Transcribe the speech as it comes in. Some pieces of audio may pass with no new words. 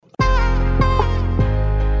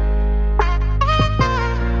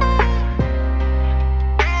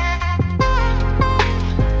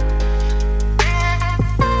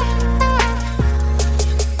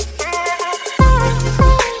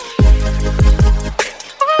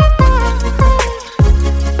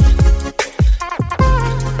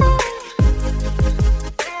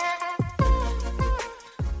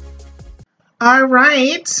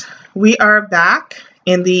right. We are back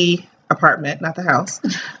in the apartment, not the house,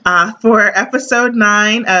 for episode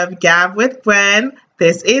 9 of Gab with Gwen.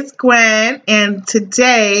 This is Gwen, and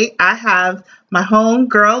today I have my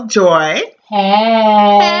homegirl, Joy.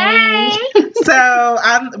 Hey. So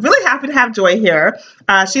I'm really happy to have Joy here.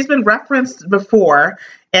 She's been referenced before,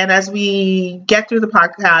 and as we get through the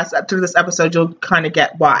podcast, through this episode, you'll kind of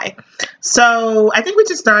get why. So I think we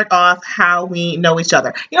should start off how we know each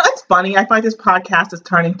other. You know, it's funny. I find this podcast is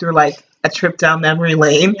turning through like a trip down memory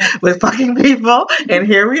lane with fucking people, and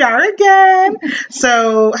here we are again.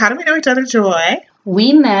 So how do we know each other, Joy?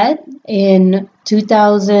 We met in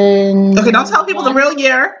 2000. Okay, don't tell people the real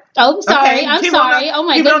year. Oh, sorry. Okay, I'm sorry. Oh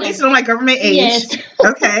my people goodness. don't need to know my government age. Yes.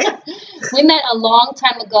 Okay. We met a long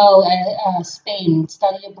time ago at Spain,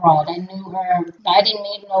 study abroad. I knew her. I didn't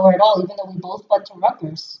even know her at all, even though we both went to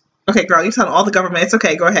Rutgers. Okay, girl, you tell all the government. It's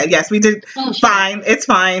okay. Go ahead. Yes, we did. Oh, sure. Fine. It's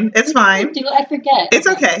fine. It's fine. I forget. It's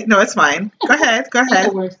okay. No, it's fine. Go ahead. Go ahead.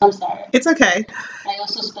 The worst. I'm sorry. It's okay. I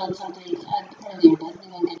also spelled something earlier, but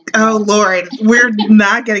we won't get into Oh, that. Lord. We're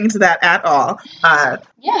not getting into that at all.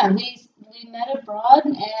 Yeah, we met abroad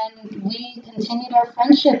and we continued our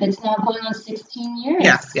friendship. It's now going on 16 years.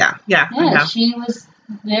 Yes. Yeah. I Yeah, know. she was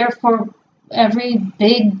there for every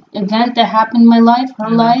big event that happened in my life, her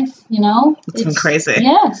life, you know. It's been crazy.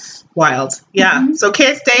 Yes. Wild. Yeah. Mhm. So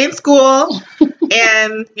kids, stay in school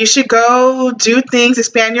and you should go do things,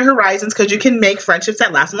 expand your horizons, because you can make friendships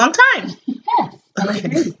that last a long time. Yes. I Okay.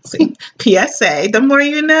 agree. See, PSA, the more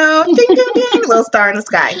you know. Ding, ding, ding. Little star in the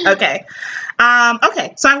sky. Okay.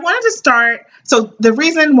 Okay. So I wanted to start. So the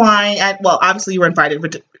reason why, obviously you were invited,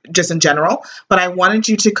 but just in general, but I wanted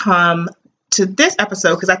you to come to this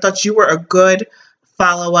episode because I thought you were a good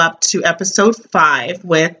follow-up to episode 5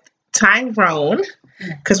 with Tyrone,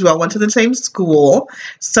 because we all went to the same school.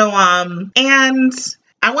 So, and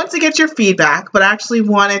I wanted to get your feedback, but I actually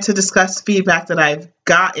wanted to discuss feedback that I've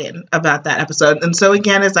gotten about that episode. And so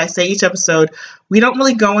again, as I say each episode, we don't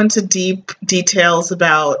really go into deep details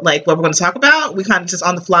about like what we're going to talk about. We kind of just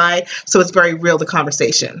on the fly. So it's very real, the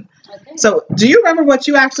conversation. Okay. So do you remember what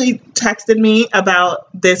you actually texted me about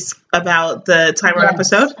the Tyrone Yes,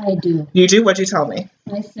 episode? I do. You do? What'd you tell me?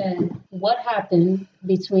 I said, what happened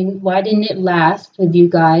why didn't it last with you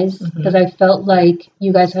guys? Mhm. Because I felt like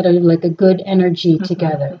you guys had a good energy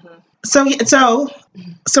together. So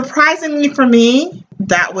surprisingly for me,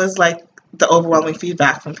 that was like the overwhelming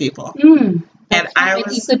feedback from people. And I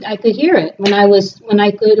could hear it when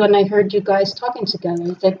I heard you guys talking together.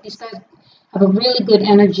 It's like these guys have a really good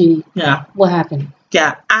energy. Yeah. What happened?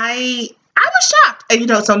 Yeah. I was shocked.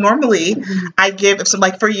 And so normally I give some,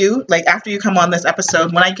 like for you, like after you come on this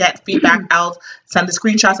episode, when I get feedback, I'll send the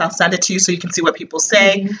screenshots, I'll send it to you so you can see what people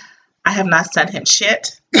say. Mhm. I have not sent him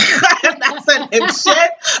shit. I have not sent him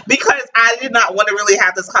shit because I did not want to really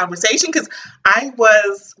have this conversation because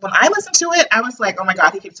when I listened to it, I was like, oh my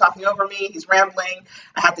God, he keeps talking over me. He's rambling.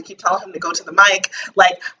 I have to keep telling him to go to the mic.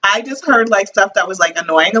 Like, I just heard like stuff that was like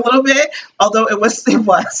annoying a little bit, although it was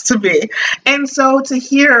to me. And so to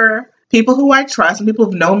hear people who I trust and people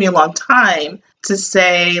who've known me a long time to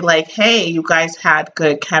say like, hey, you guys had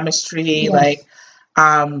good chemistry. Yes. Like,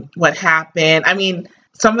 what happened? I mean,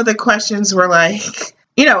 some of the questions were like,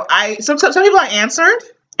 some people I answered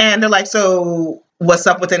and they're like, so what's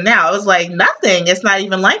up with it now? I was like, nothing. It's not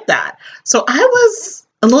even like that. So I was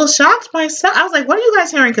a little shocked myself. I was like, what are you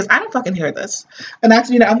guys hearing? Because I don't fucking hear this. And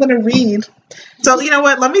actually, I'm going to read. So you know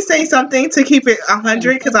what? Let me say something to keep it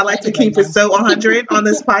 100 because I like to keep it so 100 on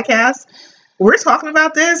this podcast. We're talking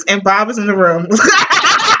about this and Bob is in the room. Say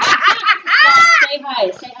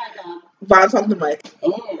hi, Bob. Bob's on the mic.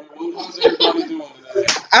 How's everybody doing today?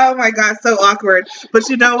 Oh my God, so awkward. But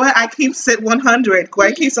you know what? I keep it 100.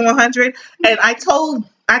 Gwen keeps it 100. And I told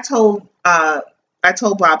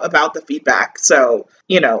Bob about the feedback. So,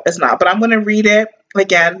 it's not. But I'm going to read it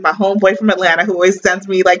again. My homeboy from Atlanta who always sends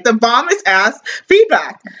me like the bombest ass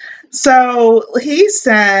feedback. So he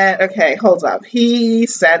said, okay, hold up. He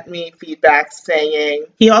sent me feedback saying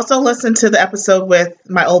he also listened to the episode with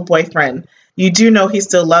my old boyfriend. You do know he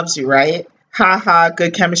still loves you, right? Haha,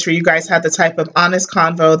 good chemistry. You guys had the type of honest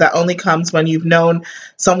convo that only comes when you've known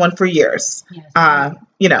someone for years.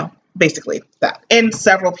 Yes. Basically that. And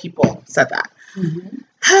several people said that.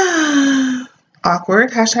 Mm-hmm.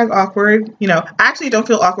 Awkward. Hashtag awkward. I actually don't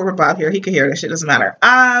feel awkward with Bob here. He could hear this shit. Doesn't matter.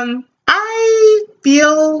 I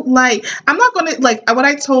feel like I'm not going to, like, what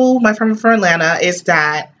I told my friend from Atlanta is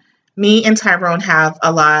that me and Tyrone have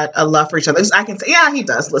a lot of love for each other. I can say, yeah, he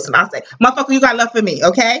does. Listen, I'll say, motherfucker, you got love for me,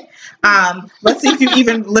 okay? Let's see if you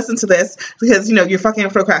even listen to this because, you're fucking a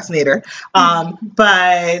procrastinator.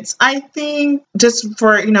 But I think just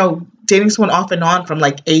for, dating someone off and on from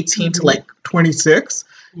like 18 to like 26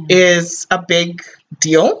 is a big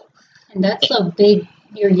deal. And that's a big,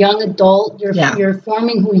 you're young adult, you're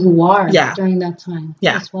forming who you are during that time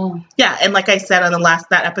as well. Yeah, and like I said on that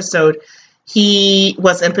episode, he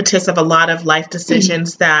was impetus of a lot of life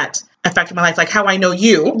decisions that affected my life, like how I know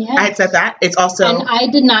you. Yes. I had said that. It's also... And I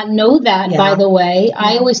did not know that, by the way.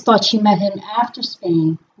 I always thought she met him after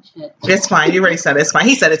Spain. Shit. It's fine. You already said it. It's fine.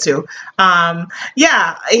 He said it too. It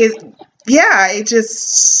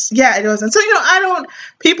wasn't. So,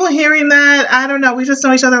 people hearing that, I don't know. We just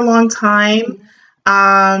know each other a long time.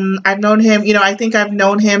 I've known him, I think I've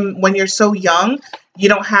known him when you're so young. You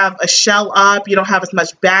don't have a shell up. You don't have as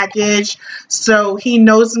much baggage. So he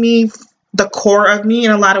knows me, the core of me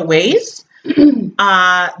in a lot of ways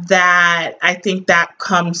that I think that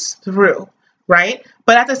comes through, right?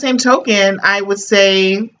 But at the same token, I would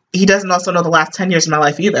say he doesn't also know the last 10 years of my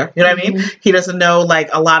life either. You know what I mean? He doesn't know like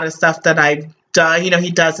a lot of stuff that I've done.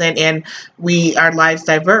 He doesn't, and our lives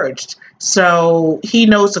diverged. So he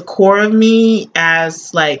knows the core of me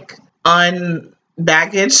as like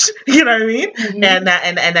unbaggaged, you know what I mean? And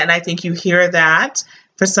I think you hear that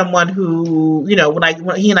for someone who,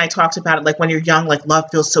 when he and I talked about it, like when you're young, like love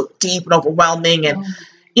feels so deep and overwhelming, and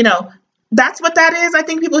that's what that is. I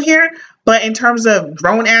think people hear, but in terms of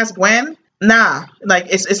grown ass Gwen, nah, like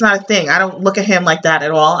it's not a thing. I don't look at him like that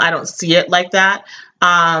at all. I don't see it like that.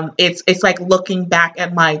 It's like looking back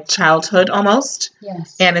at my childhood almost.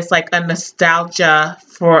 Yes. And it's like a nostalgia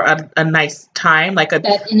for a nice time, like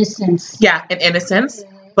that innocence. Yeah, an innocence.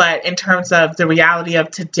 But in terms of the reality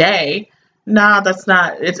of today, no, that's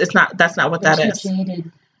not. It's not. That's not what that is. Too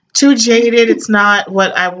jaded. Too jaded. It's not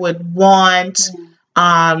what I would want.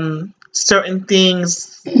 Certain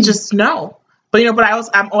things, just no. But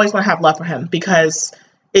I'm always going to have love for him because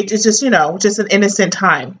it's just just an innocent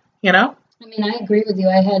time. I mean, I agree with you.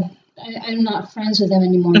 I'm not friends with him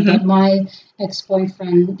anymore, but my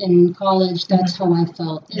ex-boyfriend in college, that's how I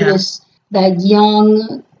felt. It was that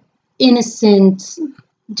young, innocent,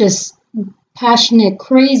 just passionate,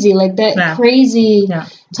 crazy, like that crazy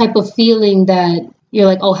type of feeling that you're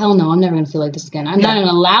like, oh, hell no, I'm never going to feel like this again. I'm not going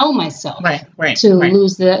to allow myself to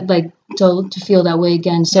lose that, like, to feel that way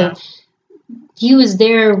again. So he was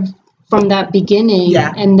there from that beginning,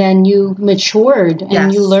 and then you matured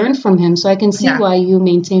and you learned from him. So I can see why you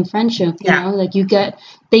maintain friendship. You know, like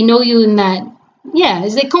they know you in that. Yeah,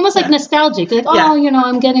 it's like almost like nostalgic. Like,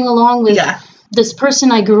 I'm getting along with this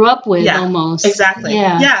person I grew up with almost. Exactly.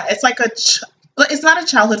 Yeah, it's like it's not a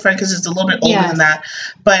childhood friend because it's a little bit older than that,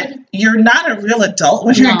 but you're not a real adult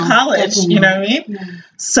when you're in college. You know what I mean? Yeah.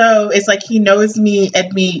 So it's like he knows me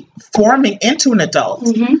and me forming into an adult.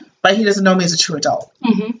 But he doesn't know me as a true adult,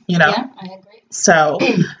 Yeah, I agree. So,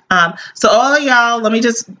 so all of y'all, let me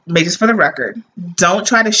just make this for the record. Don't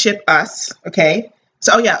try to ship us, okay?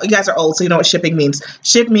 So, you guys are old, so you know what shipping means.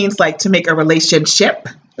 Ship means like to make a relationship,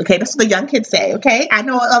 okay? That's what the young kids say, okay? I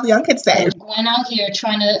know what all the young kids say. Gwen out here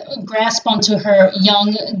trying to grasp onto her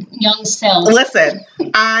young self. Listen,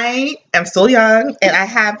 I am still young, and I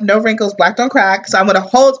have no wrinkles, black don't crack, so I'm going to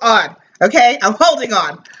hold on, okay? I'm holding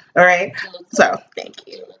on, all right? So, thank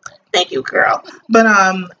you. Thank you, girl. But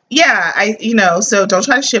so don't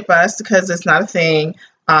try to ship us because it's not a thing.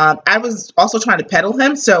 I was also trying to peddle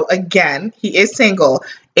him. So again, he is single.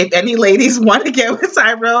 If any ladies want to get with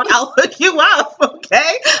Tyrone, I'll hook you up.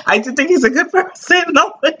 Okay. I do think he's a good person.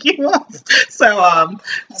 I'll hook you up. So,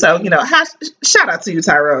 shout out to you,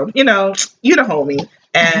 Tyrone. You the homie.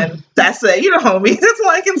 And that's it. You the homie. That's all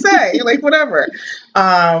I can say. Like, whatever.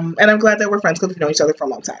 And I'm glad that we're friends because we've known each other for a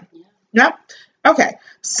long time. Yeah. Okay.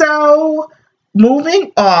 So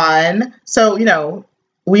moving on. So,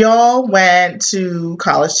 we all went to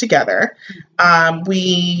college together.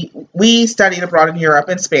 We studied abroad in Europe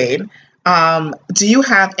and Spain. Do you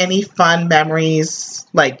have any fun memories,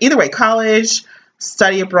 like either way, college,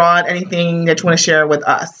 study abroad, anything that you want to share with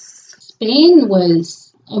us? Spain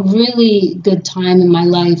was a really good time in my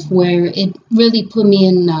life where it really put me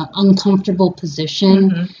in an uncomfortable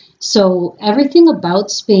position. So everything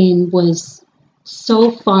about Spain was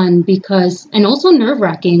so fun and also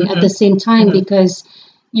nerve-wracking at the same time because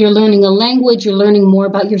you're learning a language, you're learning more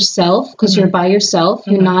about yourself because you're by yourself,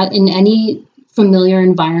 you're not in any familiar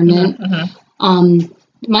environment.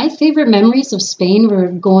 My favorite memories of Spain were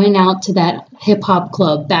going out to that hip hop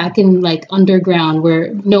club back in like underground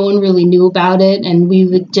where no one really knew about it, and it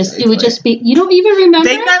would just be. You don't even remember?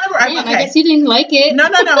 I guess you didn't like it. No.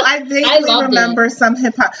 I vaguely remember some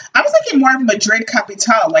hip hop. I was thinking more of Madrid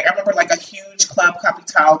Capital. Like I remember like a huge club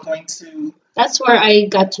Capital going to. That's where I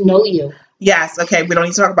got to know you. Yes. Okay. We don't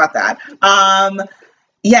need to talk about that.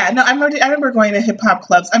 Yeah, no, I remember going to hip hop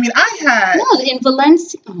clubs. I mean, I had. No, in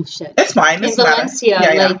Valencia. Oh shit. It's fine. In Valencia,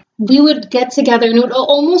 like we would get together, and it would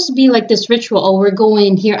almost be like this ritual. Oh, we're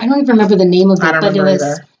going here. I don't even remember the name of it, but it was.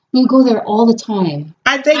 Either. We would go there all the time.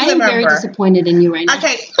 I am very disappointed in you right now.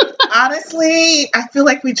 Okay, honestly, I feel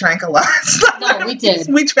like we drank a lot. No, we did.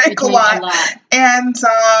 We drank a lot. And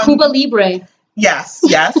Cuba Libre. Yes,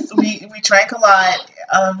 we drank a lot.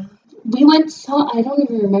 We went. I don't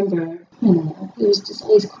even remember. I don't know. It was just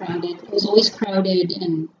always crowded. It was always crowded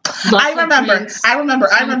and. I remember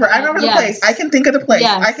the place. I can think of the place.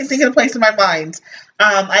 Yes. I can think of the place in my mind.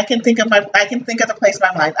 I can think of the place in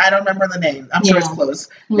my mind. I don't remember the name. I'm sure it's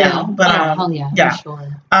closed now. But hell yeah. For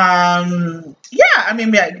sure. I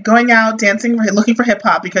mean, going out, dancing, looking for hip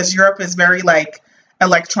hop because Europe is very like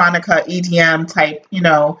electronica, EDM type,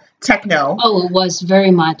 techno. Oh, it was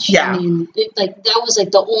very much. Yeah. I mean, that was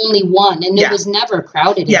like the only one, and it was never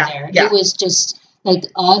crowded in there. Yeah. It was just like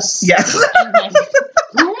us. Yes. And like,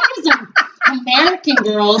 American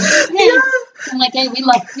girls. Yeah. I'm like, hey, we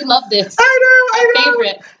love this. I know.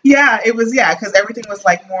 Favorite. Yeah, it was, because everything was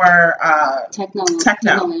like more techno.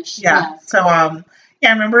 Yeah. So, I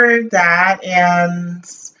remember that, and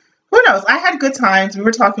who knows? I had good times. We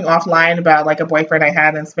were talking offline about like a boyfriend I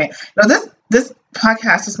had in Spain. This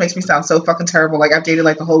podcast just makes me sound so fucking terrible. Like I've dated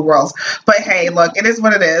like the whole world. But hey, look, it is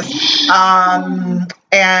what it is.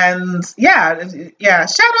 And shout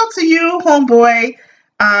out to you, homeboy.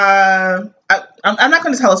 I'm not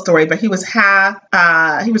going to tell a story, but he was a half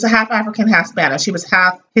African, half Spanish.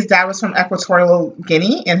 His dad was from Equatorial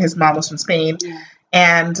Guinea and his mom was from Spain. Yeah.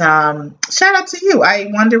 And shout out to you. I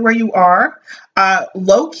wonder where you are.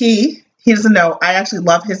 Low key, he doesn't know. I actually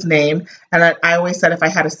love his name. And I always said if I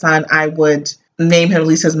had a son, I would name him at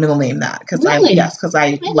least his middle name that. Because I love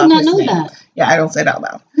his name. That. Yeah, I don't say it out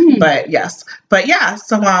loud. But yes. But yeah,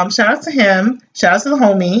 so shout out to him. Shout out to the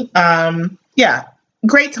homie.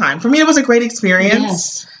 Great time. For me, it was a great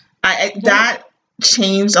experience. Yes. That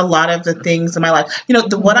changed a lot of the things in my life.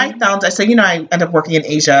 What I found, I ended up working in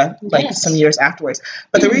Asia some years afterwards.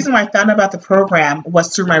 But the reason why I found out about the program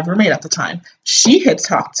was through my roommate at the time. She had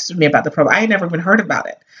talked to me about the program. I had never even heard about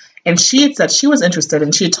it. And she had said she was interested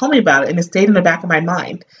and she had told me about it and it stayed in the back of my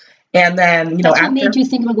mind. And then, That's what made you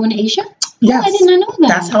think about going to Asia? Yes. Oh, I did not know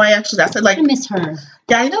that. That's how I miss her.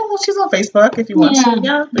 Yeah, I know. Well, she's on Facebook if you want to.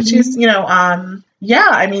 Yeah. But she's,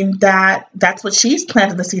 I mean, that's what she's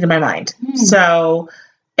planted the seed in my mind. So,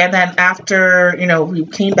 and then after, we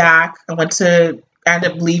came back, I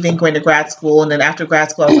ended up leaving, going to grad school. And then after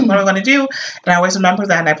grad school, I was like, what am I going to do? And I always remember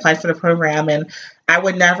that. And I applied for the program. And I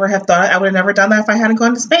would never have done that if I hadn't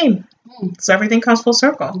gone to Spain. So everything comes full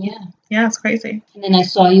circle. Yeah. Yeah, it's crazy. And then I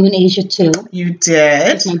saw you in Asia too. You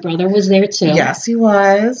did. My brother was there too. Yes, he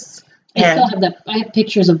was. I still have that. I have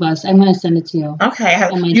pictures of us. I'm going to send it to you. Okay.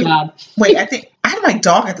 On my job. Wait, I think I had my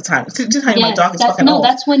dog at the time. Just how my dog is fucking old. No,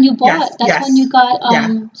 that's when you bought. That's when you got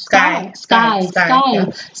Sky. Yeah.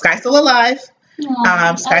 Sky's still alive.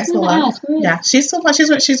 Sky's still alive. Yeah, she's still alive.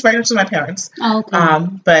 She's right next to my parents. Oh, okay.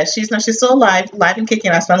 But she's still alive and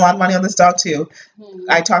kicking. I spent a lot of money on this dog too.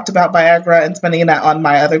 I talked about Viagra and spending that on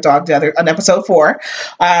my other dog on episode 4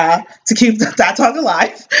 to keep that dog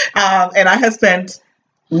alive. And I have spent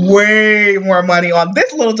way more money on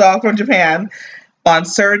this little dog from Japan, on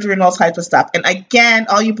surgery and all types of stuff. And again,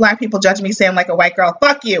 all you black people judge me saying like a white girl,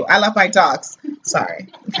 fuck you. I love my dogs. Sorry.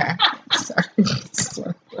 Okay.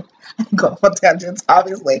 Sorry. Go off on tangents,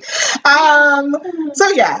 obviously. So that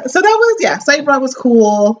was, Cyber was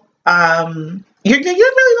cool. You're really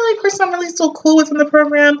the only person I'm really still cool with in the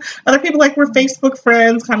program. Other people we're Facebook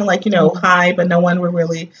friends, kind of hi, but no one we're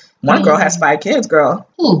really. One girl has 5 kids, girl.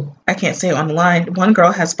 Who? I can't say it on the line. One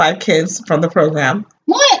girl has 5 kids from the program.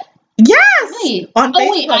 What? Yes. Wait. On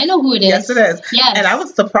Facebook. Wait, I know who it is. Yes, it is. Yes. And I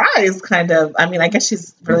was surprised, kind of. I mean, I guess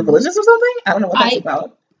she's really religious or something. I don't know what that's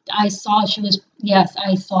about. I saw I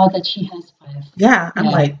saw that she has 5. Yeah, I'm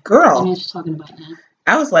like, girl. I know what you're talking about now.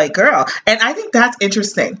 I was like, girl. And I think that's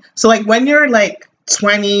interesting. So when you're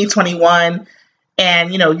 20, 21,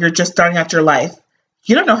 and you're just starting out your life,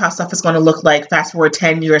 you don't know how stuff is going to look like fast forward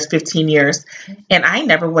 10 years, 15 years. And I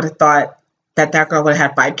never would have thought that girl would have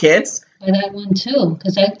had 5 kids. By that one too,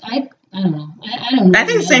 because I don't know. I don't know. I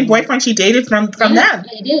think the same boyfriend she dated from them.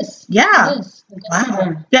 It is. Yeah. It is.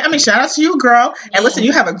 Wow. Yeah, I mean, shout out to you, girl. Yeah. And listen,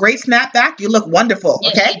 you have a great snapback. You look wonderful. Yeah,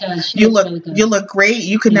 okay. She does. You look great.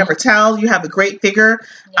 You could never tell. You have a great figure.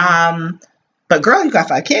 Yeah. But girl, you got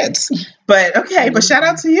 5 kids. But okay, but shout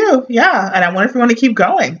out to you. Yeah. And I wonder if you want to keep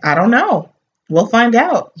going. I don't know. We'll find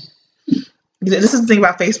out. This is the thing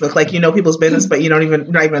about Facebook. People's business, but you're not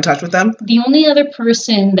even in touch with them. The only other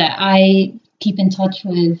person that I keep in touch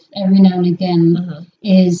with every now and again Mhm.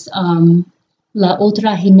 is La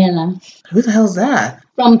Otra Gemela Who the hell's that?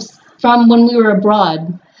 from when we were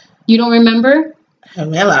abroad. You don't remember?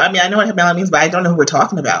 Gemela. I mean, I know what gemela means, but I don't know who we're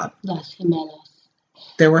talking about. Las Gemelas.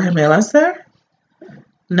 There were gemelas there?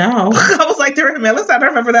 No. I was like, there were gemelas? I don't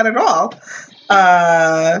remember that at all.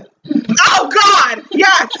 Oh, God!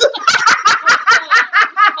 Yes!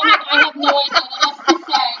 I'm like, I have no idea what else to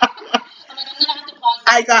say. I'm like, I'm gonna have to pause.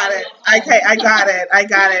 I got it. Okay, I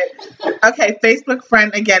got it. Okay, Facebook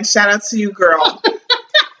friend again. Shout out to you, girl.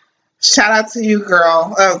 Shout out to you,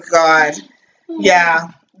 girl. Oh, God.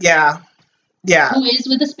 Yeah. Who is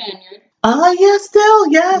with a Spaniard? Oh, yeah, still.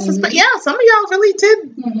 Yes. Mhm. Yeah, some of y'all really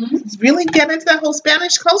did Mm-hmm. get into that whole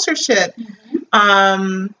Spanish culture shit.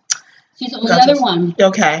 Mm-hmm. She's the only Gotcha. other one.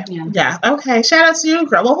 Okay. Yeah. Okay. Shout out to you,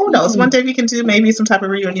 girl. Well, who knows? Mhm. One day we can do maybe some type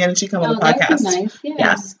of reunion and she come on the That would podcast. be nice.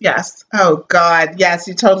 Yeah. Yes. Oh, God. Yes,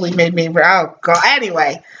 you totally made me. Oh, God.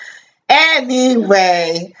 Anyway,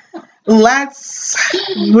 let's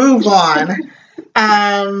move on.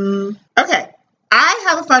 Okay. I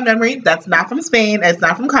have a fun memory that's not from Spain. It's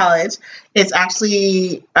not from college. It's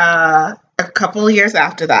actually a couple of years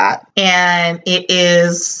after that. And it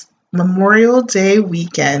is Memorial Day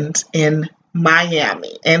weekend in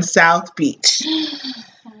Miami, in South Beach.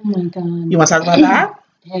 Oh my God. You want to talk about that?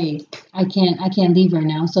 Hey, I can't leave her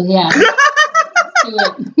now. So yeah,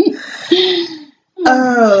 let's do it.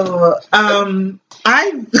 Oh,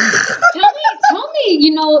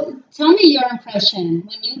 Tell me your impression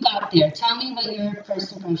when you got there. Tell me what your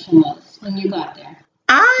first impression was when you got there.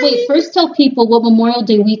 Wait, first tell people what Memorial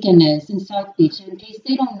Day weekend is in South Beach, in case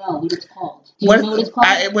they don't know what it's called. Do you know what it's called?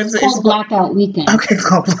 It's called Blackout Weekend. Okay, it's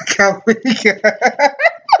called Blackout Weekend.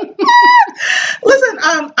 Listen,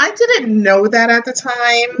 I didn't know that at the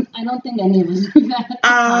time. I don't think any of us knew that at the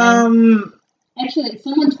time. Actually,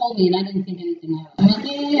 someone told me and I didn't think anything of it. I'm like,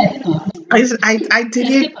 yeah, I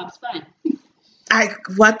didn't. Hip-hop's fine.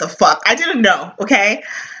 What the fuck? I didn't know, okay?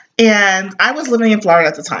 And I was living in Florida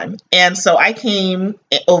at the time. And so I came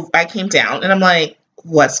down and I'm like,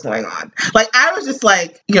 what's going on? Like, I was just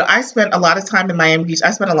like, I spent a lot of time in Miami Beach.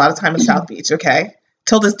 I spent a lot of time in South Beach, okay?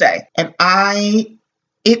 Till this day. And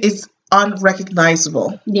it is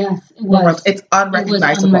unrecognizable. Yes, it was. It's unrecognizable.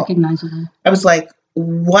 It was unrecognizable. I was like,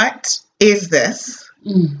 what is this?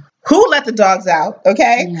 Who let the dogs out,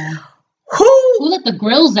 okay? Yeah. Who let the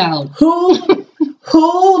grills out?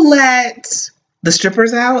 Who let the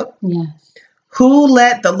strippers out? Yes. Who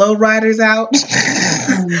let the lowriders out?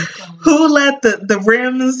 Oh my God. Who let the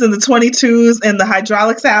rims and the 22s and the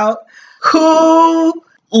hydraulics out? Who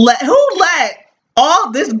let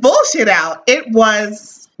all this bullshit out? It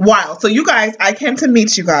was wild. So you guys, I came to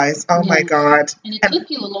meet you guys. Oh my God. And it took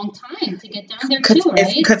you a long time to get down there too,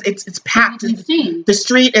 right? Because it's packed. It was insane. The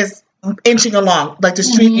street is inching along. Like the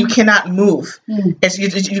street, you cannot move.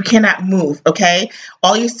 You cannot move, okay?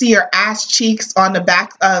 All you see are ass cheeks on the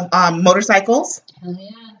back of motorcycles. Hell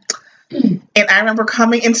yeah. And I remember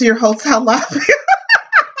coming into your hotel lobby.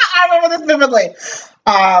 I remember this vividly.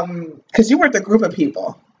 Because you were the group of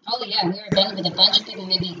people. Oh yeah, we were done with a bunch of people,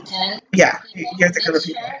 maybe 10. Yeah, people, you're the group of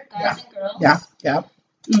people. Guys and girls. Yeah.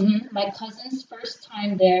 My cousin's first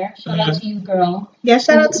time there. Shout out to you, girl. Yeah,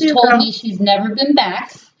 shout out to you, told girl. me she's never been back.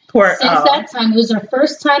 Since that time. It was her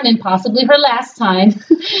first time and possibly her last time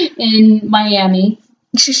in Miami.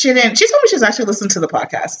 She shouldn't. She told me she's actually listened to the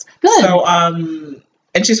podcast. Good. So,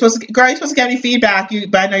 and she's supposed to, girl, you're supposed to give me feedback.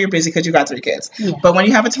 But I know you're busy because you got 3 kids. Yeah. But when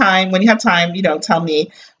you have time, tell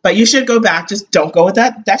me. But you should go back. Just don't go at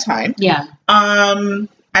that time. Yeah.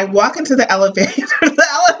 I walk into the elevator,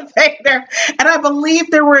 and I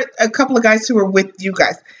believe there were a couple of guys who were with you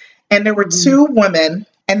guys, and there were 2 women,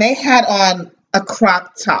 and they had on a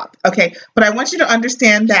crop top. Okay, but I want you to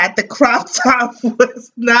understand that the crop top was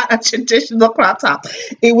not a traditional crop top.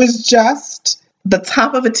 It was just the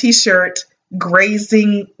top of a t-shirt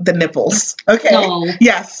grazing the nipples. Okay. No.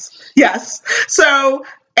 Yes. So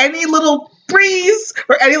any little breeze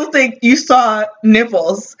or any little thing, you saw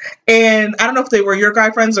nipples. And I don't know if they were your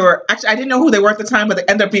guy friends or actually I didn't know who they were at the time, but they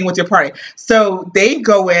ended up being with your party. So they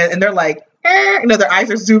go in and they're like, their eyes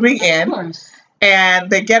are zooming in. Of course. And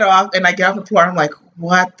they get off, and I get off the floor. I'm like,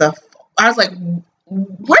 what the? I was like,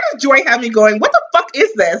 where does Joy have me going? What the fuck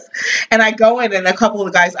is this? And I go in, and a couple of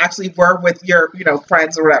the guys actually were with your,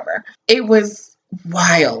 friends or whatever. It was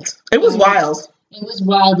wild. It was wild. It was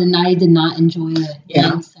wild, and I did not enjoy it. Yeah.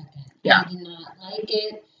 1 second. Yeah. I did not like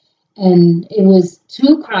it, and it was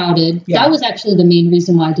too crowded. Yeah. That was actually the main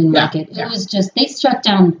reason why I didn't like it. It was just they shut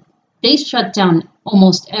down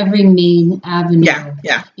almost every main avenue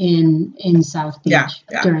in South Beach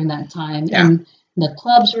during that time. Yeah. And The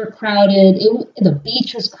clubs were crowded. The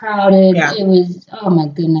beach was crowded. Yeah. It was, oh my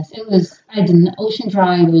goodness. Ocean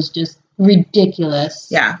Drive was just ridiculous.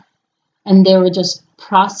 Yeah. And there were just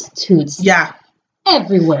prostitutes. Yeah.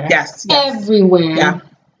 Everywhere. Yes. Everywhere. Yeah.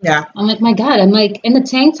 Yeah. I'm like, my God, I'm like, in the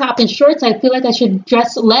tank top and shorts, I feel like I should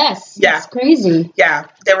dress less. Yeah. It's crazy. Yeah.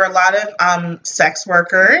 There were a lot of sex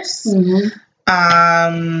workers.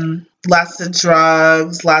 Lots of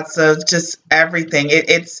drugs, lots of just everything.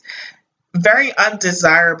 It's very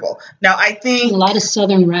undesirable. Now, I think a lot of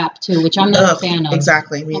Southern rap too, which I'm not a fan of.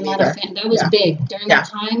 Exactly, I'm not a fan. That was big during that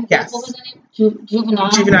time. Yes. What was the name? Juvenile.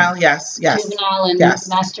 Juvenile, yes. Juvenile and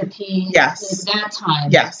Master P. Yes. That time.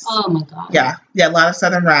 Yes. Oh my God. Yeah. A lot of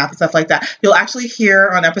Southern rap and stuff like that. You'll actually hear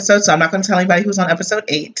on episodes. So I'm not going to tell anybody who's on episode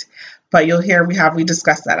 8, but you'll hear we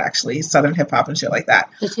discussed that actually, Southern hip hop and shit like that.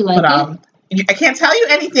 Did you like it? I can't tell you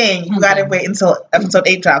anything. You got to wait until episode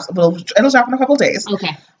 8 drops. It'll drop in a couple of days.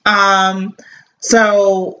 Okay.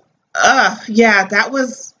 So, that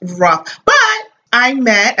was rough. But I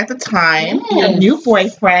met at the time your new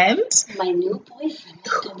boyfriend. My new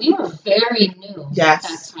boyfriend. We were very new at that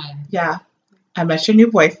time. Yeah. I met your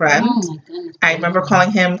new boyfriend. Oh my goodness. I remember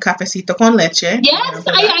calling him Cafecito con Leche. Yes,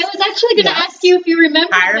 I was actually going to ask you if you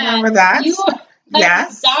remember that. I remember that. You were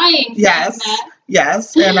dying.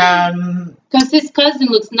 Yes. And because his cousin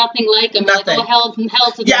looks nothing like him. Nothing. Like, hell to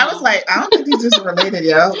the Yeah, I was like, I don't think these are related,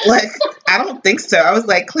 yo. Like, I don't think so. I was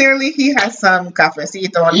like, clearly he has some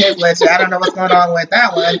cafecito on his leche. I don't know what's going on with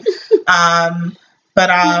that one.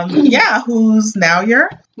 Who's now your?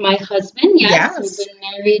 My husband, yes. We've been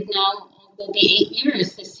married now, will be 8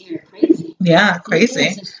 years this year. Crazy. Yeah,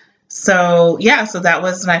 crazy. So that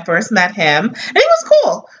was when I first met him. And he was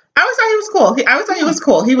cool. I always thought he was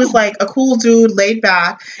cool. He was like a cool dude, laid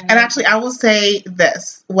back. And actually, I will say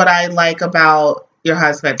this, what I like about your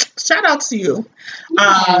husband. Shout out to you.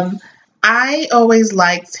 Yes. I always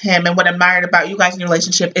liked him, and what I admired about you guys in your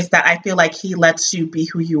relationship is that I feel like he lets you be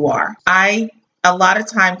who you are. A lot of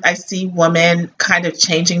times I see women kind of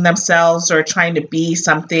changing themselves or trying to be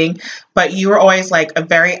something, but you were always like a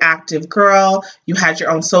very active girl. You had your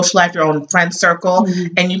own social life, your own friend circle,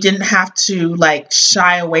 and you didn't have to like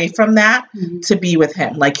shy away from that to be with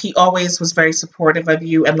him. Like he always was very supportive of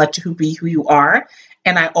you and let you be who you are.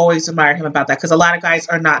 And I always admired him about that because a lot of guys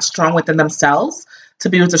are not strong within themselves to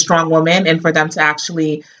be with a strong woman and for them to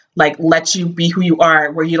actually like let you be who you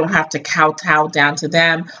are, where you don't have to kowtow down to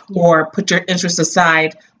them or put your interests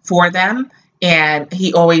aside for them. And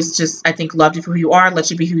he always just, I think, loved you for who you are,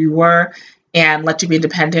 let you be who you were, and let you be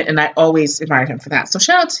independent. And I always admired him for that. So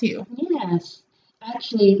shout out to you. Yes.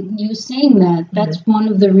 Actually, you saying that's one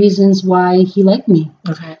of the reasons why he liked me.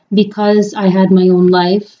 Okay. Because I had my own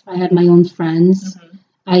life. I had my own friends.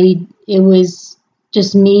 It was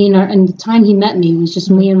just me and the time he met me, it was just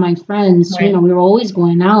me and my friends. Right. You know, we were always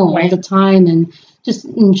going out all the time and just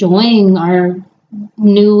enjoying our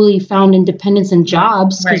newly found independence and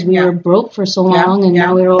jobs because we were broke for so long and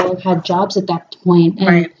now we all had jobs at that point.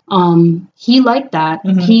 And he liked that.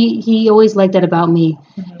 He always liked that about me.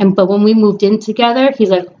 But when we moved in together, he's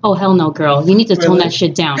like, "Oh hell no, girl, you need to tone that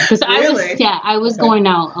shit down." Because I was going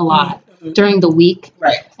out a lot. During the week.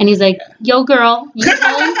 Right. And he's like, "Yo, girl, you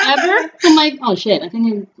home ever?" I'm like, "Oh, shit. I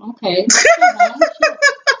think okay.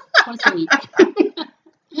 Twice a week."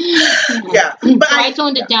 Yeah. But so I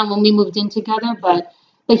toned it down when we moved in together, but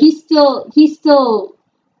he still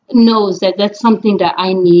knows that that's something that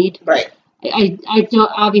I need. Right. I do,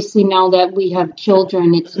 obviously now that we have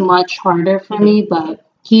children, it's much harder for me, but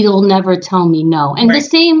he'll never tell me no. And the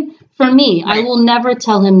same for me. I will never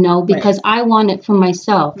tell him no because I want it for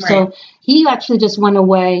myself. So he actually just went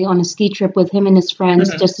away on a ski trip with him and his friends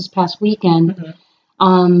just this past weekend.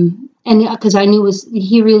 And because I knew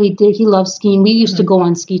he really did. He loves skiing. We used to go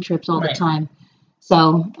on ski trips all the time.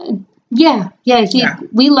 So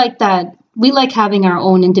we like that. We like having our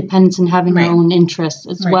own independence and having our own interests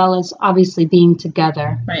as well as obviously being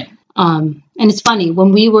together. Right. And it's funny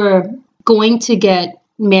when we were going to get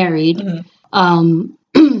married,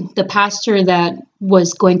 the pastor that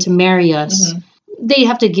was going to marry us, they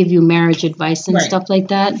have to give you marriage advice and stuff like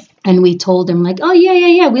that. And we told him like, "Oh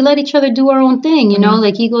yeah. We let each other do our own thing, you know,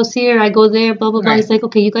 like he goes here, I go there, blah, blah, blah." He's like,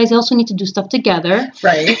 "Okay, you guys also need to do stuff together."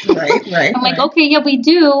 Right. I'm like, "Okay, yeah, we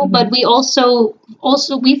do." But we also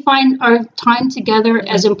we find our time together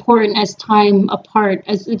as important as time apart,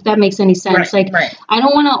 as if that makes any sense. I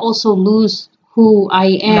don't want to also lose who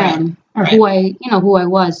I am or who I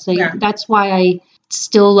was. So that's why I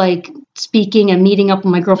still like speaking and meeting up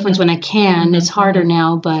with my girlfriends when I can. It's harder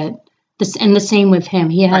now, but the same with him.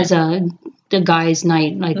 He has the guy's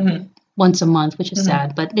night like once a month, which is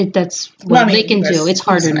sad, but that's what Well, I mean, they can do. It's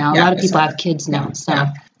harder now. yeah, A lot of it's people harder. have kids now, so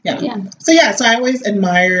Yeah. So I always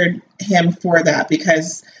admired him for that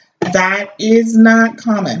because that is not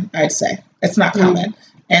common, I'd say. It's not common.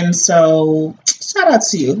 And so shout out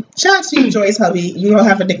to you. Shout out to you, Joy's hubby. You don't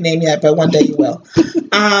have a nickname yet, but one day you will.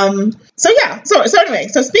 So anyway,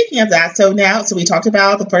 so speaking of that, so we talked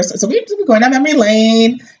about the first, so we're going down memory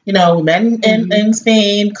lane, we met in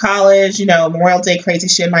Spain, college, Memorial Day, crazy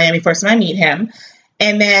shit in Miami, first time I meet him.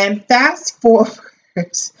 And then fast forward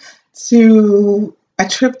to a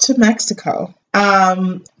trip to Mexico.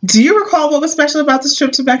 Do you recall what was special about this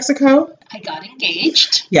trip to Mexico? I got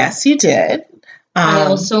engaged. Yes, you did. I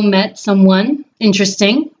also met someone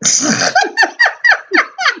interesting.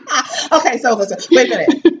 Okay, so listen. Wait a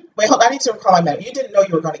minute. Wait, hold on. I need to recall my memory. You didn't know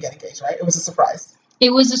you were going to get engaged, right? It was a surprise. It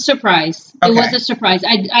was a surprise. Okay. It was a surprise.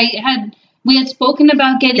 We had spoken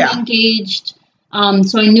about getting engaged.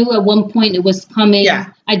 So I knew at one point it was coming.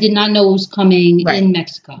 Yeah. I did not know it was coming in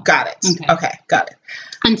Mexico. Got it. Okay, got it.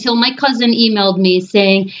 Until my cousin emailed me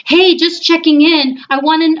saying, "Hey, just checking in. I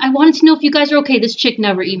wanted to know if you guys are okay." This chick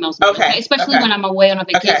never emails me, okay? Especially when I'm away on a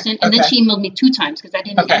vacation. And then she emailed me 2 times because I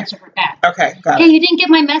didn't answer her back. Okay, got it. Hey, you didn't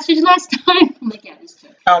get my message last time? I'm like, yeah, this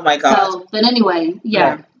chick. Oh my God. So, but anyway, yeah.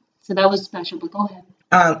 Right. So that was special. But go ahead.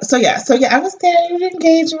 So I was there at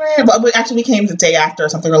engagement. Well, we came the day after or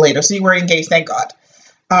something or later. So you were engaged, thank God.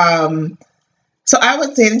 So I was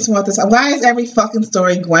dating someone at the time. Why is every fucking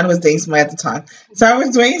story Gwen was dating someone at the time? So I was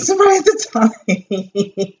dating somebody at the time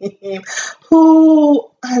who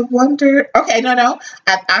I wonder. Okay, no.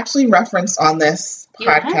 I've actually referenced on this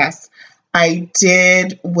podcast. I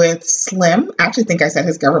did with Slim. I actually think I said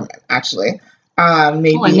his government. Actually,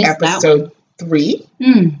 maybe episode 3.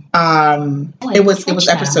 It was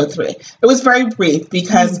episode 3. It was very brief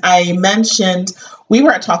because I mentioned we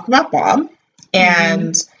were talking about Bob,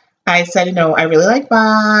 and I said, I really like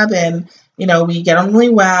Bob, and we get on really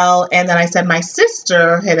well. And then I said my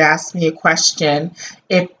sister had asked me a question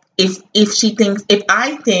if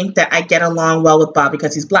I think that I get along well with Bob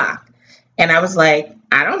because he's Black, and I was like,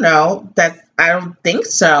 I don't know, I don't think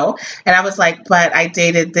so. And I was like, but I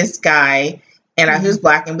dated this guy. And he was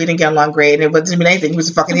Black, and we didn't get along great, and it wasn't even anything. He was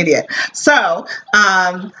a fucking idiot. So,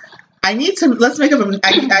 let's make up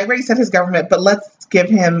I already said his government, but let's give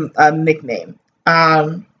him a nickname.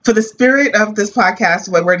 For the spirit of this podcast,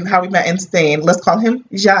 how we met in Spain, let's call him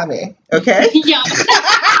Javi, okay? Yeah.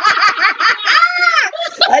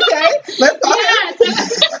 Okay, let's call him.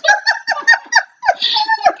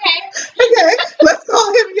 Okay, let's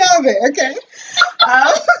call him Javi, okay?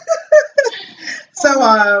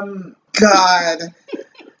 God.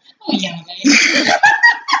 Oh, yeah,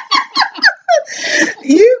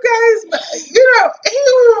 You guys,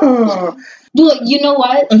 Look, you know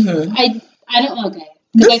what? Mm-hmm. I don't. Okay,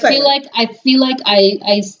 because I feel like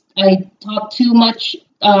I talk too much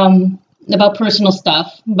about personal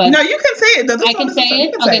stuff. But no, you can say it. I can say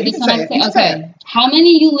it. Okay, this one I say. Okay, how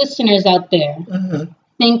many of you listeners out there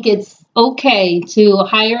think it's okay to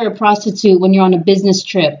hire a prostitute when you're on a business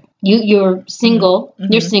trip? You're single.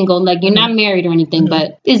 You're single. Like you're not married or anything.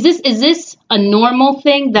 But is this a normal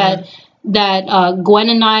thing that Gwen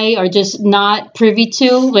and I are just not privy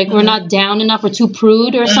to? Like we're not down enough or too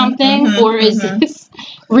prude or something? Or is this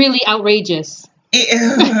really outrageous?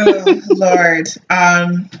 Lord,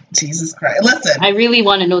 Jesus Christ! Listen, I really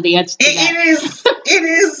want to know the answer to that. It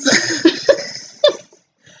is.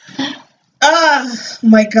 Oh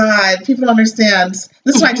my God, people don't understand.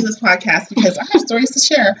 This is why I do this podcast, because I have stories to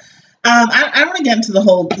share. I don't want to get into the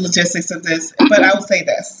whole logistics of this, but I will say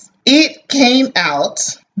this. It came out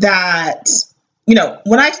that,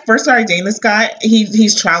 when I first started dating this guy,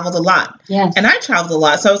 he's traveled a lot. Yes. And I traveled a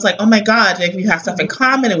lot. So I was like, oh my God, like we have stuff in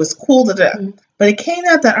common. It was cool to do. But it came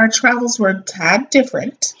out that our travels were a tad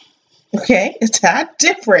different. Okay? A tad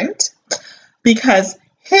different, because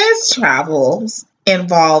his travels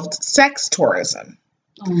involved sex tourism.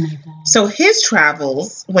 Oh my God. So his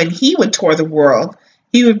travels, when he would tour the world,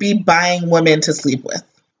 he would be buying women to sleep with.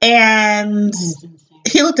 And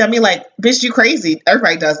he looked at me like, bitch, you crazy.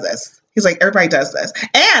 Everybody does this. He's like, everybody does this.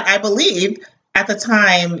 And I believe at the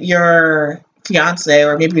time your fiance,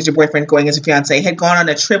 or maybe it was your boyfriend going as a fiance, had gone on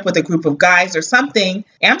a trip with a group of guys or something,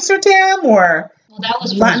 Amsterdam or... Well, that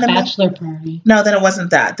was for his bachelor party. No, then it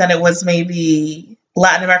wasn't that. Then it was maybe...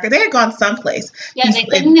 Latin America. They had gone someplace. Yeah, I think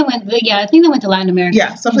they went to Latin America.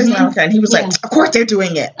 Yeah, someplace in America. And he was like, of course they're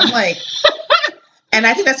doing it. I'm like, and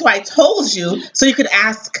I think that's why I told you, so you could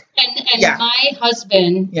ask. And my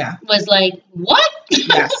husband was like, what?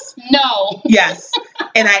 Yes. No. Yes.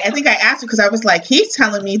 And I think I asked you because I was like, he's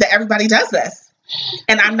telling me that everybody does this.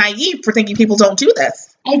 And I'm naive for thinking people don't do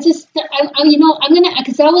this. I'm gonna,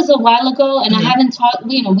 because that was a while ago, and I haven't talked.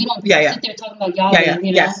 We don't sit there talking about Yahweh.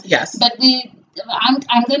 Yes. But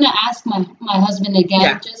I'm gonna ask my husband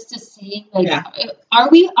again just to see, like, are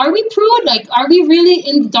we prude? Like, are we really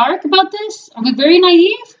in the dark about this? Are we very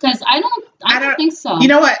naive? Because I don't think so. You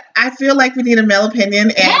know what? I feel like we need a male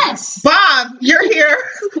opinion. And yes. Bob, you're here.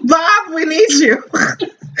 Bob, we need you.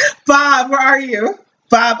 Bob, where are you?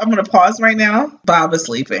 Bob, I'm going to pause right now. Bob is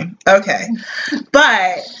sleeping. Okay.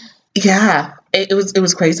 But yeah, it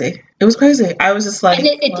was crazy. It was crazy. I was just like...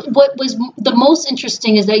 And what was the most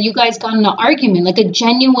interesting is that you guys got in an argument, like a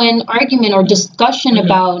genuine argument or discussion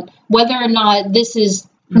about whether or not this is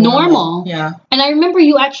normal. Yeah. And I remember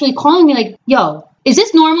you actually calling me like, yo, is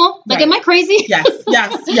this normal? Like, am I crazy? Yes.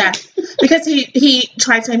 Because he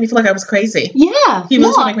tried to make me feel like I was crazy. Yeah. He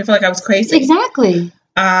was trying to make me feel like I was crazy. Exactly.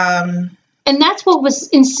 And that's what was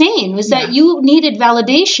insane, was that you needed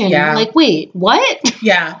validation. Yeah. Like, wait, what?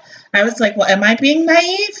 Yeah. I was like, well, am I being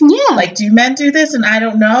naive? Yeah. Like, do men do this and I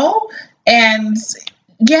don't know? And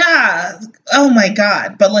yeah, oh my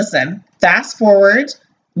God. But listen, fast forward,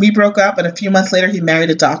 we broke up, and a few months later, he married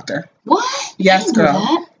a doctor. What? Yes, girl.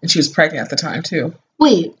 That. And she was pregnant at the time, too.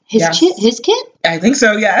 Wait, his kid? I think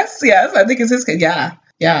so, yes. I think it's his kid, yeah.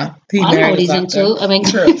 Yeah. I don't know what he's into. I mean,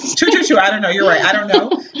 True. I don't know. You're right. I don't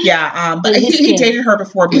know. Yeah. But he dated her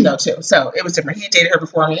before me, though, too. So it was different. He dated her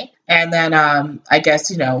before me. And then I guess,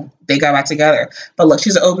 they got back together. But look,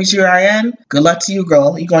 she's an OBGYN. Good luck to you,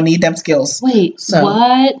 girl. You're going to need them skills. Wait, so,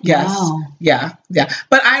 what? Yes. Wow. Yeah.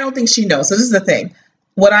 But I don't think she knows. So this is the thing.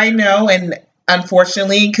 What I know, and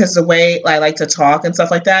unfortunately, because the way I like to talk and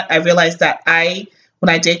stuff like that, I realize that when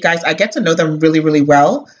I date guys, I get to know them really, really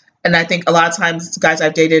well. And I think a lot of times guys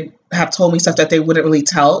I've dated have told me stuff that they wouldn't really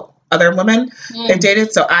tell other women they've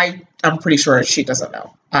dated. So I'm pretty sure she doesn't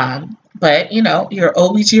know. But, your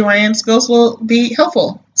OBGYN skills will be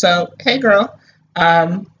helpful. So, hey, girl.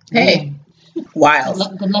 Hey. Wild.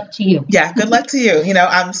 Good luck to you. Yeah, good luck to you.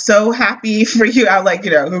 I'm so happy for you. I'm like,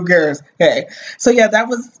 who cares? Hey. So, yeah, that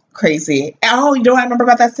was crazy. Oh, you know what I remember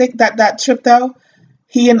about that trip, though?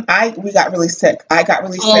 He and we got really sick. I got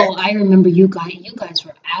really sick. Oh, I remember you guys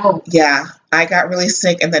were out. Yeah, I got really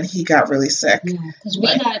sick, and then he got really sick. Yeah, because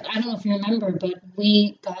I don't know if you remember, but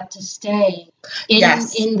we got to stay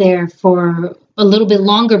in there for a little bit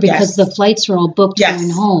longer because the flights were all booked going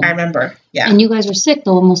home. I remember. Yeah. And you guys were sick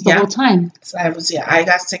almost the whole time. So I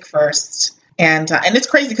got sick first. And it's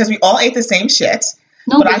crazy because we all ate the same shit.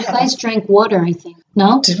 No, but you guys drank water, I think.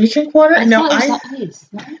 No? Did we drink water? I thought it was ice.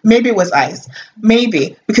 No? Maybe it was ice.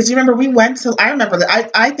 Maybe. Because you remember I remember that.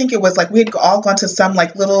 I think it was like we had all gone to some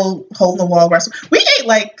like little hole-in-the-wall restaurant. We ate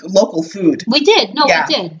like local food. We did. No, we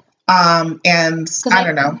did. And I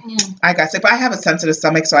don't know. Yeah. I got sick, but I have a sensitive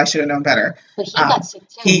stomach, so I should have known better. But he got sick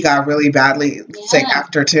too. He got really badly sick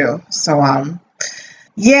after too. So,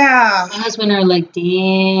 yeah. My husband are like,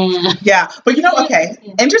 damn. Yeah, but okay.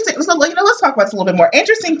 Interesting. So, let's talk about this a little bit more.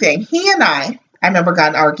 Interesting thing. He and I remember got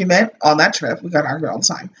an argument on that trip. We got an argument all the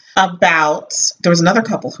time about, there was another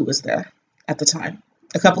couple who was there at the time.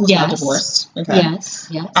 A couple who's now divorced. Okay.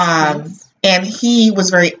 Yes. And he was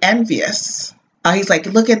very envious. He's like,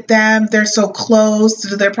 look at them. They're so close.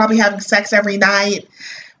 They're probably having sex every night.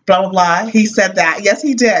 Blah, blah, blah. He said that. Yes,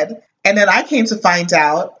 he did. And then I came to find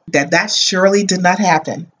out that surely did not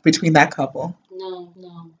happen between that couple. No.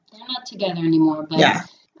 They're not together anymore. But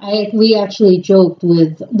we actually joked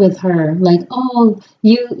with her, like,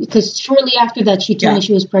 because shortly after that, she told me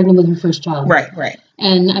she was pregnant with her first child. Right.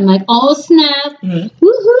 And I'm like, oh, snap. Mm-hmm.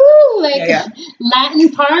 Woohoo. Like, Latin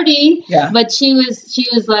party. Yeah. But she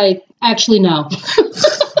was like, actually, no.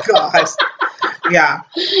 God. Yeah.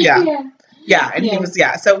 And he was,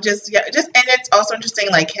 so just, and it's also interesting,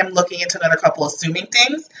 like him looking into another couple, assuming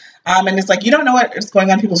things. And it's like, you don't know what is going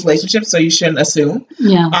on in people's relationships, so you shouldn't assume.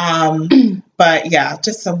 Yeah. But yeah,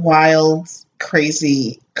 just a wild,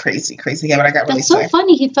 crazy. Yeah, but I got really sick. That's so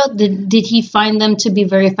funny. He felt, did he find them to be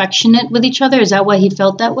very affectionate with each other? Is that why he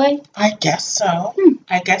felt that way? I guess so.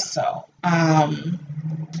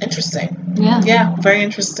 Interesting. Yeah, very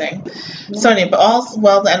interesting. Yeah. So anyway, but all's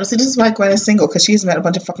well. And see, this is why Gwen is single, because she's met a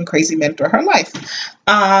bunch of fucking crazy men through her life.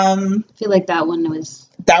 I feel like that one was.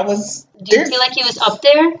 That was. Do you feel like he was up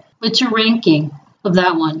there? What's your ranking of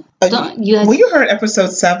that one? You heard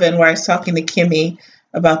episode 7 where I was talking to Kimmy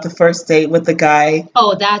about the first date with the guy.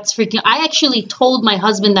 Oh, that's freaking! I actually told my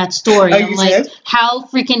husband that story. Oh, I'm you like, did? how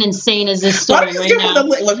freaking insane is this Why story don't you right give him now? the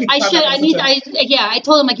link? Look, he I probably should. I doesn't need. do it. Yeah. I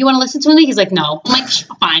told him like, you want to listen to it? He's like, no. I'm like,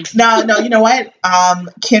 fine. No, you know what?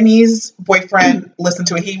 Kimmy's boyfriend listened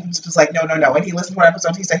to it. He was like, no. And he listened to one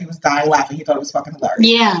episode. He said he was dying laughing. He thought it was fucking hilarious.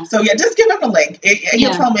 Yeah. So yeah, just give him a link.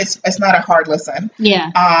 You'll tell him it's not a hard listen.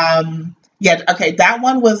 Yeah. Yeah. Okay. That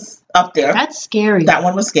one was up there. That's scary. That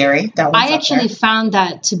one was scary. That one. I actually found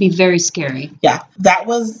that to be very scary. Yeah. That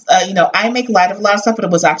was. I make light of a lot of stuff, but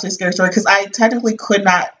it was actually a scary story because I technically could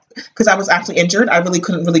not. Because I was actually injured, I really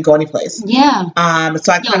couldn't really go anyplace. Yeah.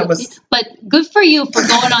 So I kind of was. But good for you for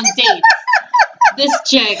going on dates. This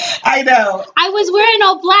chick. I know. I was wearing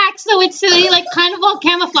all black, so it's like kind of all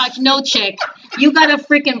camouflage. No, chick, you got a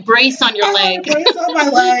freaking brace on your leg. Brace on my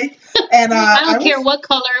leg, and I don't care what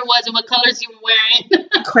color it was and what colors you were wearing.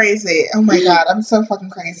 Crazy. Oh my god, I'm so fucking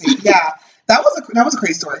crazy. Yeah, that was a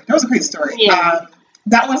crazy story. That was a crazy story. Yeah.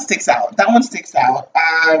 That one sticks out. And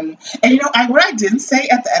what I didn't say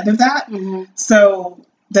at the end of that. Mm-hmm. So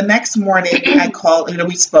the next morning I called,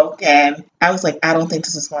 we spoke and I was like, I don't think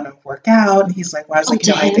this is going to work out. And he's like, well, I was like,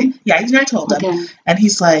 I think, I told him. Okay. And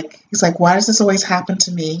he's like, why does this always happen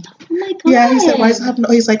to me? Oh my god. Yeah, he said, why does it happen?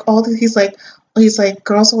 He's like,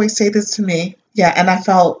 girls always say this to me. Yeah. And I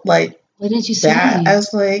felt like, what did you say? I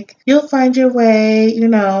was like, you'll find your way,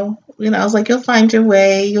 I was like, you'll find your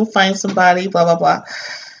way, you'll find somebody, blah, blah, blah.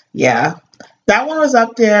 Yeah. That one was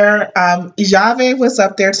up there. Yave was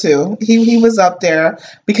up there too. He was up there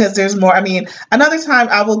because there's more. I mean, another time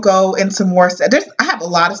I will go into more. I have a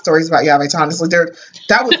lot of stories about Yave. Honestly,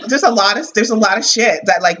 there's a lot of shit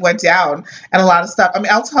that like went down and a lot of stuff. I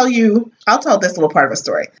mean, I'll tell this little part of a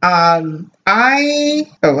story. I'm revealing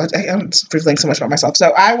so much about myself.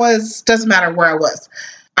 So doesn't matter where I was.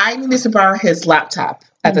 I needed to borrow his laptop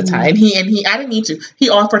at the time. And I didn't need to. He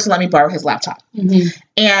offered to let me borrow his laptop. Mm-hmm.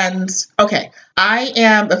 And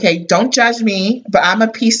don't judge me, but I'm a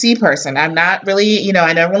PC person. I'm not really, and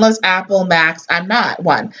everyone loves Apple, Macs. I'm not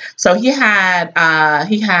one. So he had a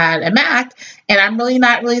Mac, and I'm really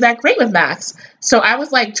not really that great with Macs. So I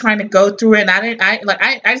was like trying to go through it, and I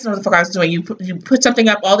just don't know what the fuck I was doing. You put something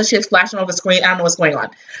up, all the shit's flashing over the screen. I don't know what's going on.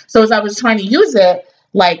 So as I was trying to use it,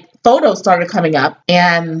 like photos started coming up,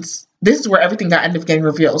 and this is where everything ended up getting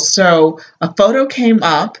revealed. So a photo came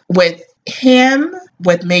up with him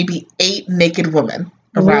with maybe 8 naked women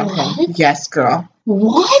around him. Yes, girl.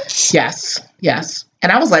 What? Yes.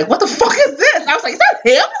 And I was like, what the fuck is this? I was like, is that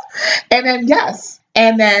him? And then, yes.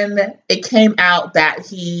 And then it came out that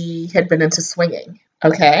he had been into swinging.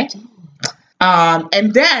 Okay.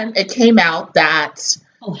 And then it came out that.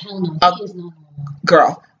 Oh, hell no. He is not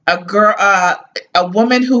normal. A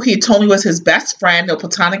woman who he told me was his best friend, a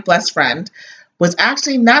platonic best friend, was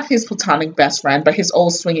actually not his platonic best friend, but his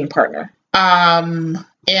old swinging partner. And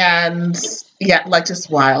yeah, like just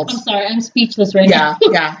wild. I'm sorry, I'm speechless right now.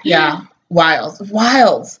 Yeah. Wild. He's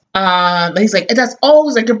like, that's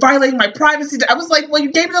always like, you're violating my privacy. I was like, well,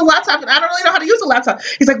 you gave me the laptop and I don't really know how to use the laptop.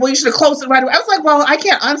 He's like, well, you should have closed it right away. I was like, well, I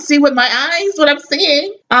can't unsee with my eyes what I'm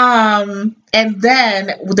seeing. And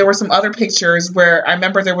then there were some other pictures where I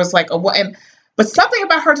remember there was like but something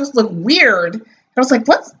about her just looked weird. I was like,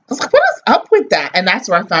 what is up with that? And that's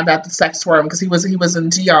where I found out the sex tourism, because he was in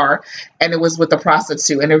DR, and it was with the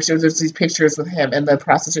prostitute, and there was these pictures with him and the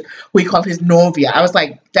prostitute who he called his novia. I was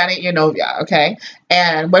like, that ain't your novia, okay?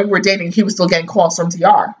 And when we were dating, he was still getting calls from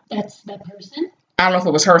DR. That's that person? I don't know if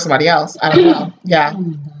it was her or somebody else. I don't know. Yeah. Oh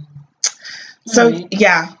my God. So right.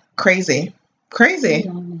 Yeah, crazy.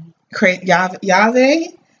 Yave.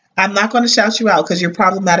 I'm not going to shout you out because you're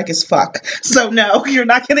problematic as fuck. So no, you're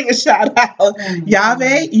not getting a shout out.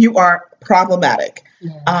 Yave, you are problematic.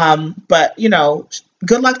 Yeah. But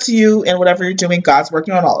good luck to you in whatever you're doing. God's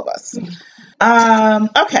working on all of us.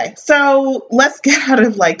 Okay, so let's get out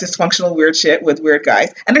of like dysfunctional weird shit with weird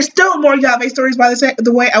guys. And there's still more Yave stories, by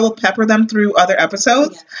the way. I will pepper them through other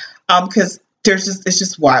episodes. Because it's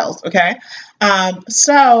just wild. Okay.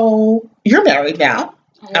 So you're married now.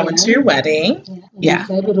 I went to your wedding. Yeah.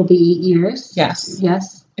 Said it'll be 8 years. Yes.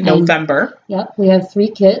 In November. Yep. We have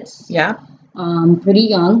 3 kids. Yeah. Pretty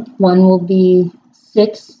young. One will be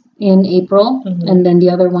 6 in April, and then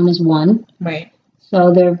the other one is 1. Right.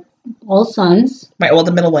 So they're all sons. Right. Well,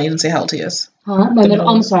 the middle one, you didn't say how old he is.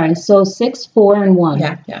 I'm sorry. So 6, 4, and 1.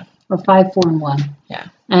 Yeah. Or 5, 4, and 1. Yeah.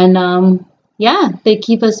 And they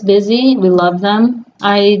keep us busy. We love them.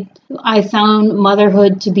 I found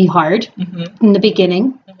motherhood to be hard in the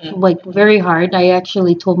beginning, like very hard. I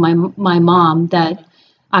actually told my mom that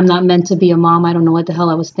I'm not meant to be a mom. I don't know what the hell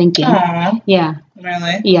I was thinking. Aww. Yeah.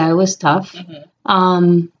 Really? Yeah, it was tough.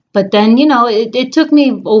 But then, it took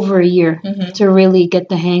me over a year to really get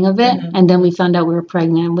the hang of it. And then we found out we were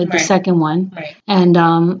pregnant with the second one. Right. And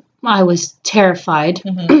I was terrified.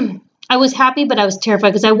 I was happy, but I was terrified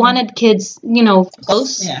because I wanted kids,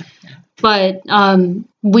 close. Yeah. But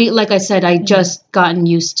like I said, I just gotten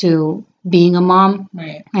used to being a mom.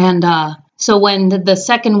 Right. And so when the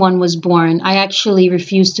second one was born, I actually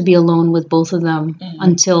refused to be alone with both of them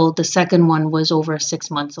until the second one was over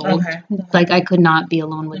 6 months old. Okay. Like I could not be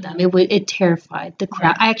alone with them. It terrified the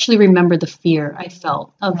crap. I actually remember the fear I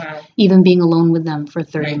felt of even being alone with them for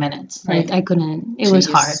 30 minutes. Right. Like I couldn't. It was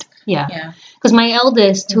hard. Yeah. Yeah. Because my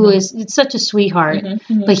eldest, who is such a sweetheart,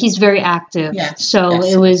 but he's very active. Yeah. So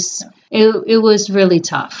Yes, it was. It was really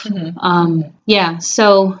tough. Yeah.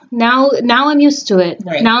 So now I'm used to it.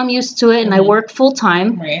 Right. Now I'm used to it, and I work full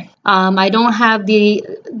time. Right. I don't have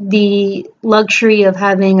the luxury of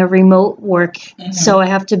having a remote work, so I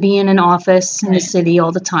have to be in an office in the city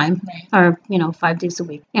all the time, or 5 days a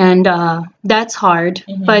week, and that's hard.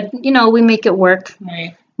 But we make it work.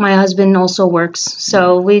 Right. My husband also works,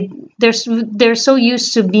 so they're so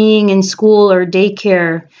used to being in school or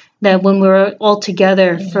daycare that when we're all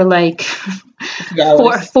together for like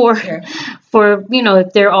for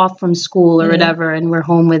if they're off from school or whatever and we're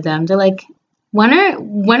home with them, they're like, when are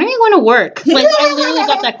you going to work? Like I literally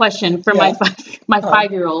got that question from my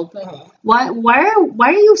 5-year-old. Why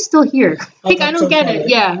are you still here? Like I don't get it.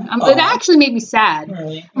 Yeah, it actually made me sad.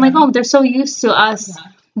 Really? I'm like, oh, they're so used to us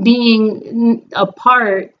being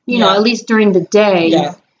apart, at least during the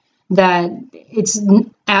day, that it's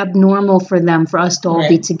abnormal for them, for us to all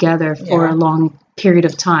be together for a long period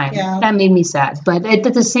of time. Yeah. That made me sad. But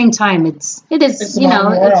at the same time, it is,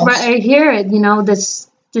 I hear it, this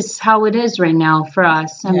is how it is right now for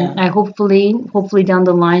us. And I hopefully down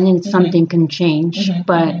the line something can change.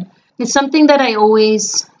 But it's something that I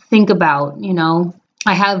always think about,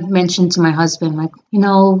 I have mentioned to my husband, like,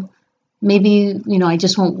 maybe, I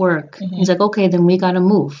just won't work. He's like, okay, then we got to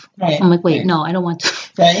move. Right. I'm like, wait, no, I don't want to.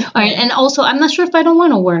 Right. All right. And also, I'm not sure if I don't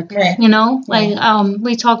want to work, like,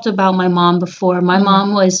 we talked about my mom before. My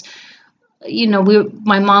mom was,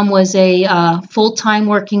 my mom was a full-time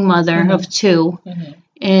working mother of two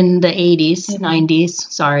in the 80s, 90s,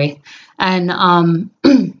 sorry. And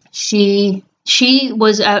she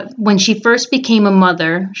was, when she first became a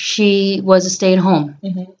mother, she was a stay-at-home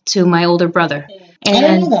to my older brother. And I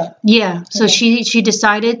didn't know that. Yeah, so she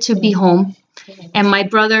decided to be home, and my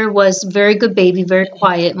brother was a very good baby, very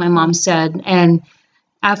quiet, my mom said. And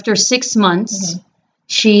after 6 months,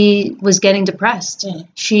 she was getting depressed.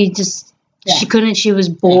 She couldn't, she was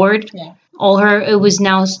bored. It was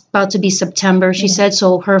now about to be September, she said,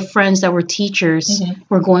 so her friends that were teachers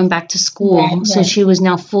were going back to school, so she was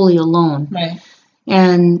now fully alone.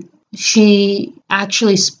 And she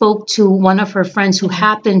actually spoke to one of her friends who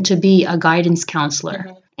happened to be a guidance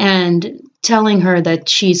counselor and telling her that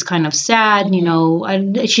she's kind of sad,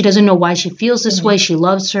 she doesn't know why she feels this way. She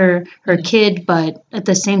loves her kid, but at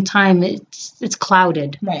the same time, it's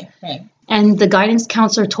clouded. Right. And the guidance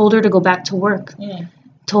counselor told her to go back to work.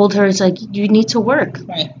 Told her, it's like, you need to work.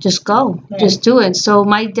 Just go. Just do it. So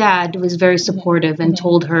my dad was very supportive and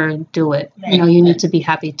told her, do it. You need to be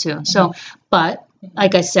happy too. So, but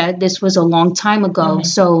like I said, this was a long time ago.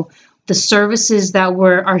 So the services that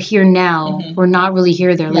are here now were not really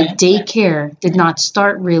here there. Like daycare did not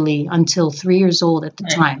start really until 3 years old at the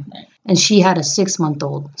time. And she had a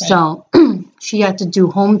 6-month-old. So she had to do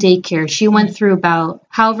home daycare. She went through about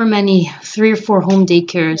however many, 3 or 4 home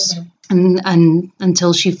daycares and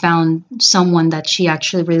until she found someone that she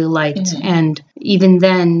actually really liked. And even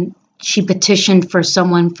then, she petitioned for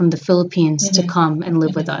someone from the Philippines to come and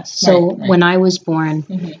live with us. So when I was born,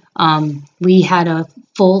 we had a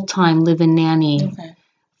full-time live-in nanny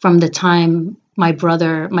from the time my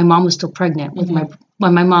mom was still pregnant with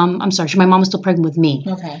my mom was still pregnant with me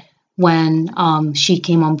when she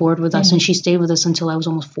came on board with us, and she stayed with us until I was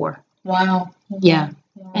almost 4. Wow. Yeah.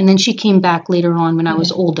 And then she came back later on when I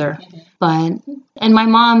was older. And my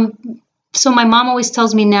mom always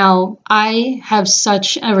tells me now, I have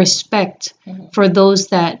such a respect for those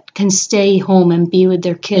that can stay home and be with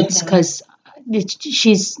their kids, because it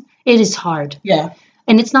is hard. Yeah.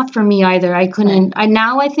 And it's not for me either. I couldn't,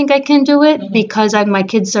 I think I can do it because my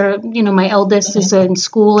kids are, my eldest is in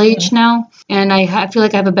school age now, and I feel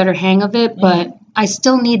like I have a better hang of it, but I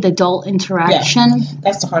still need adult interaction. Yeah.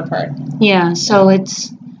 That's the hard part. Yeah. So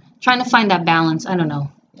it's trying to find that balance. I don't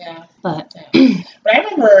know. Yeah. But But I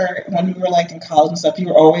remember when we were like in college and stuff, you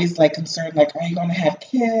were always like concerned, like, are you going to have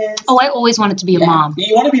kids? I always wanted to be a mom.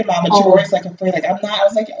 You want to be a mom, but you're always like afraid, like, I'm not. I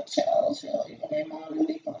was like, yo, chill. You're going to be a mom, you'll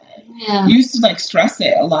be fine. Yeah. You used to like stress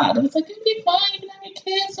it a lot. It was like, you'll be fine. You can have your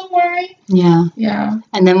kids, don't worry. Yeah. Yeah.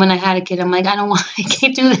 And then when I had a kid, I'm like, I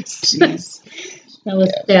can't do this. Jeez.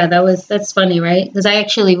 That's funny, right? Because I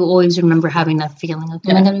actually will always remember having that feeling of,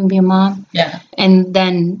 am I going to be a mom? Yeah. And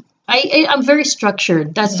then I'm very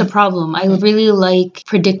structured. That's the problem. I really like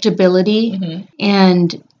predictability,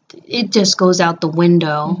 and it just goes out the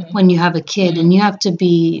window when you have a kid, and you have to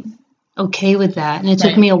be okay with that. And it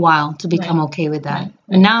took me a while to become okay with that.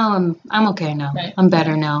 And now I'm okay now. I'm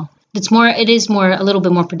better now. It is a little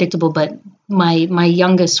bit more predictable, but my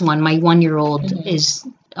youngest one, my 1-year-old, is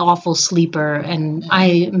awful sleeper, and I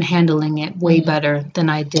am handling it way better than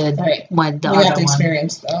I did with the other have the one.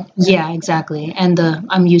 experience though. Yeah, exactly. And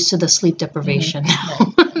I'm used to the sleep deprivation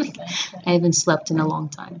now. I haven't slept in a long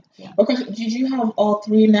time. Yeah. Okay, did you have all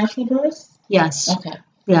 3 natural births? Yes. Okay.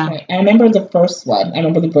 Yeah. Okay. I remember the first one. I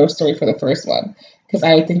remember the birth story for the first one because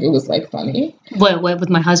I think it was like funny. What with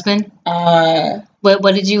my husband?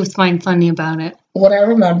 What did you find funny about it? What I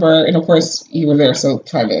remember, and of course you were there, so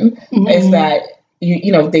chime in, is that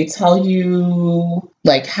you know, they tell you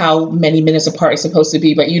like how many minutes apart it's supposed to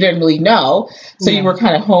be, but you didn't really know. So you were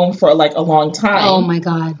kind of home for like a long time. Oh my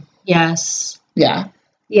God. Yes. Yeah.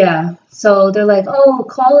 Yeah. So they're like, oh,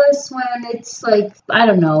 call us when it's like, I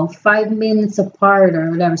don't know, 5 minutes apart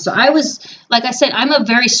or whatever. So I was, like I said, I'm a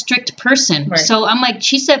very strict person. Right. So I'm like,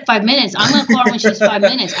 she said 5 minutes. I'm going to call her when she's 5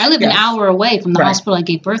 minutes. I live an hour away from the hospital I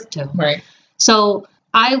gave birth to. Right. So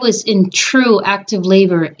I was in true active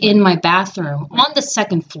labor in my bathroom on the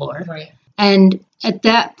 2nd floor. Right. And at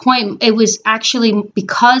that point, it was actually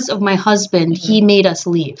because of my husband, he made us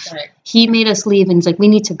leave. Right. He made us leave and he's like, we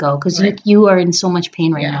need to go because you are in so much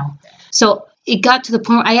pain right now. So it got to the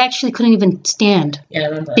point where I actually couldn't even stand. Yeah, I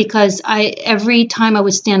remember. Because every time I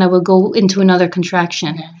would stand, I would go into another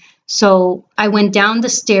contraction. Yeah. So I went down the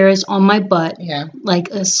stairs on my butt, like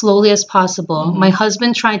as slowly as possible. My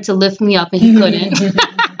husband tried to lift me up and he couldn't.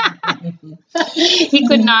 He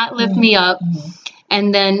could not lift me up.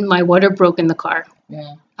 And then my water broke in the car.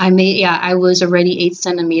 Yeah. I was already 8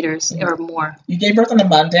 centimeters or more. You gave birth on a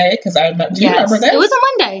Monday? Because I remember. Do you remember this? It was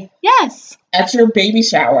a Monday. Yes. At your baby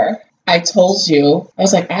shower, I told you, I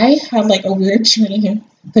was like, I had like a weird dream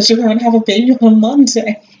that you were going to have a baby on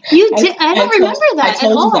Monday. You did? I don't remember that. I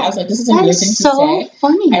told you that. I was like, this is a weird thing to say. So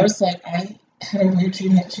funny. I was like, I had a weird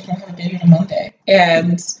dream that you're going to have a baby on Monday.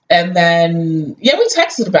 And then, we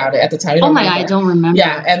texted about it at the time. Oh my God, I don't remember.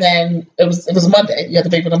 Yeah, and then it was Monday. You had the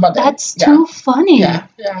baby on a Monday. That's too funny. Yeah,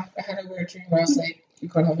 I had a weird dream where I was like, you're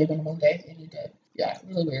going to have a baby on a Monday, and you did. Yeah,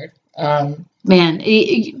 really weird. Man,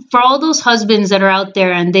 for all those husbands that are out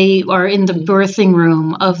there and they are in the birthing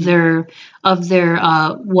room of their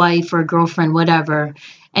wife or girlfriend, whatever,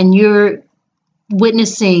 and you're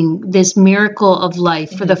witnessing this miracle of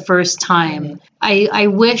life for the first time, I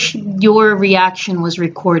wish your reaction was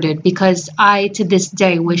recorded because I, to this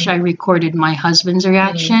day, wish I recorded my husband's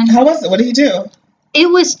reaction. How was it? What did he do? It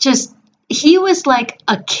was just, he was like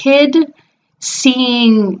a kid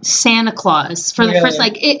seeing Santa Claus for the first,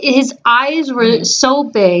 like his eyes were so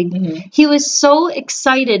big. He was so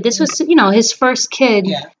excited. This was, his first kid.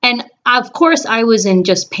 Yeah. And of course I was in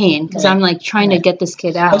just pain because I'm like trying to get this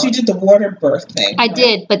kid out. But you did the water birth thing. I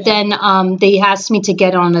did. But then they asked me to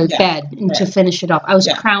get on a bed and to finish it up. I was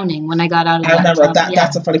crowning when I got out of that. I remember that.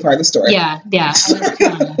 That's a funny part of the story. Yeah. I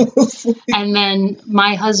was crowning. And then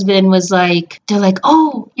my husband was like, they're like,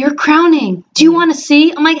 oh, you're crowning. Do you want to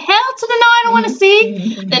see? I'm like, hell to the no, I don't want to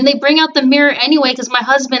see. Then they bring out the mirror anyway because my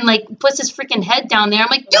husband like puts his freaking head down there. I'm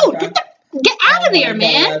like, dude, get out of there,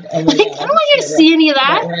 man. I don't want you to see any of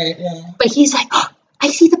that. Right, But he's like, oh, I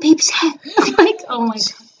see the baby's head. I'm like, oh my God.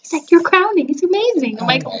 He's like, you're crowning. It's amazing. I'm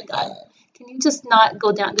like, oh my God. Can you just not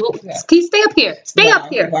go down? Can you stay up here? Stay up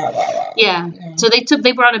here. Wow. Yeah. So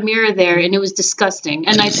they brought a mirror there and it was disgusting.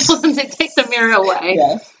 And I told them to take the mirror away.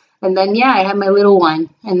 Yes. And then, I had my little one.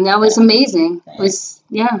 And that was amazing. It was,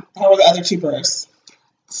 How were the other 2 births?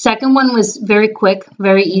 Second one was very quick,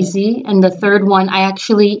 very easy. And the third one, I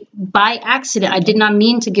actually, by accident, I did not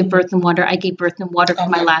mean to give birth in water. I gave birth in water for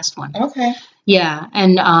my last one. Okay. Yeah.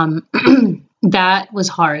 And that was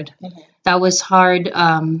hard. Okay. That was hard.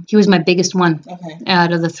 He was my biggest one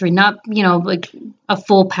out of the 3. Not, like a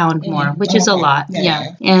full pound more, which is a lot.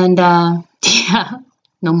 Yeah. And,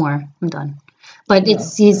 no more. I'm done. But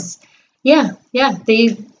he's, they, I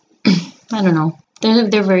don't know.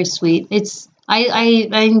 They're very sweet.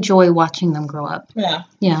 I enjoy watching them grow up.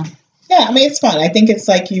 Yeah. Yeah, I mean, it's fun. I think it's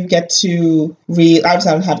like you get to read.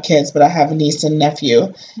 Obviously, I don't have kids, but I have a niece and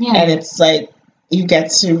nephew. Yeah. And it's like you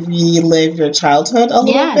get to relive your childhood a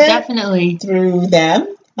little bit. Definitely. Through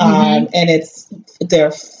them. And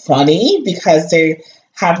they're funny because they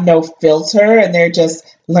have no filter and they're just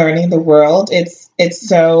learning the world. It's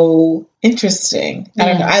so interesting. I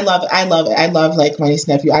don't know. I love it. I love like my niece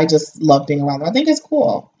and nephew. I just love being around them. I think it's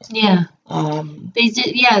cool. Yeah.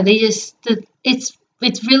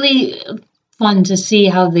 It's really fun to see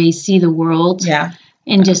how they see the world. Yeah.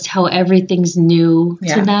 And just how everything's new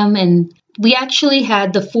to them. And we actually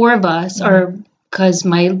had the four of us, or because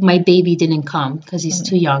my baby didn't come because he's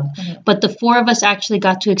too young. But the four of us actually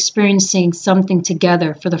got to experiencing something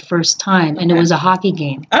together for the first time. And it was a hockey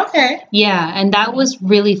game. Okay. Yeah. And that was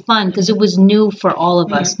really fun because it was new for all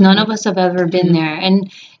of us. None of us have ever been there.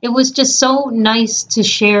 And it was just so nice to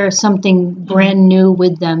share something brand new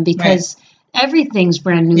with them because everything's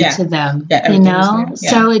brand new to them, you know?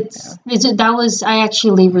 So I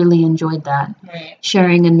actually really enjoyed that.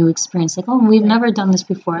 Sharing a new experience. Like, oh, we've never done this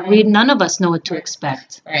before. None of us know what to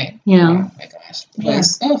expect. Right. You know? Oh my gosh.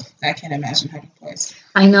 Boys. Oh, I can't imagine having boys.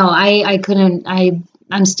 I know. I couldn't,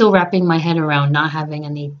 I'm still wrapping my head around not having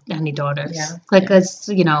any daughters. Yeah. Like, as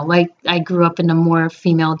you know, like I grew up in a more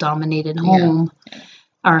female dominated home.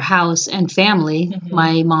 Our house and family.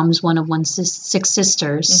 My mom's one of six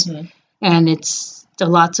sisters. And it's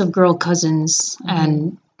lots of girl cousins,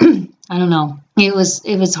 and I don't know. It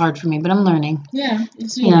was hard for me, but I'm learning. Yeah,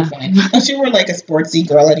 it's really fine. But you were like a sportsy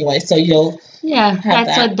girl anyway, so you'll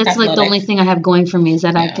that's like the only thing I have going for me is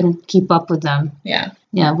that I can keep up with them. Yeah,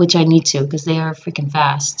 which I need to because they are freaking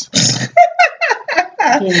fast.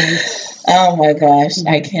 Oh my gosh,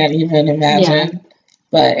 I can't even imagine.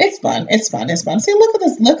 But it's fun. It's fun. It's fun. See, look at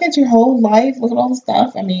this. Look at your whole life. Look at all the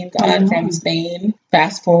stuff. I mean, God, from Spain.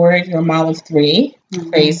 Fast forward, you're a mom of 3.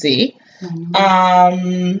 Crazy. So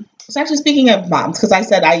actually, speaking of moms, because I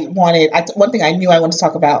said one thing I knew I wanted to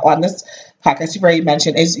talk about on this podcast, you've already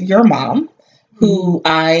mentioned, is your mom, who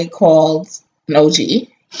I called an OG.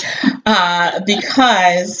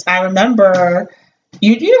 Because I remember...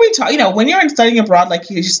 You talk, when you're studying abroad, like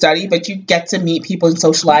you study, but you get to meet people and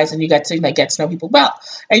socialize, and you get to get to know people well.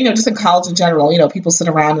 And just in college in general, people sit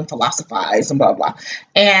around and philosophize and blah blah.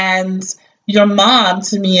 And your mom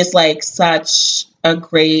to me is like such a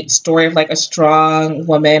great story of like a strong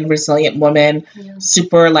woman, resilient woman,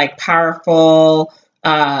 super like powerful,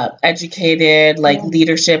 educated, like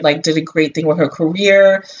leadership, like did a great thing with her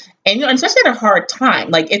career. And, especially at a hard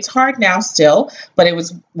time, like it's hard now still, but it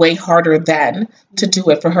was way harder then to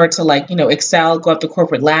do it for her to like, excel, go up the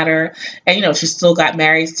corporate ladder. And, she still got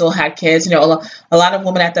married, still had kids. A lot of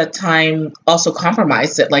women at that time also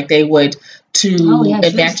compromised it. Like they would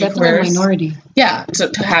advance their careers. Minority. Yeah.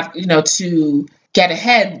 To have, to get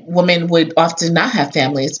ahead, women would often not have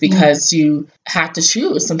families because you have to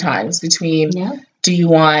choose sometimes between do you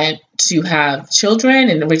want to have children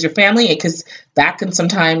and raise your family? Because that can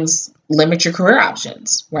sometimes limit your career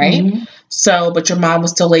options, right? So, but your mom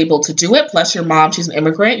was still able to do it. Plus your mom, she's an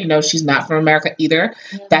immigrant, she's not from America either.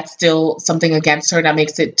 That's still something against her that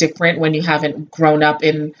makes it different when you haven't grown up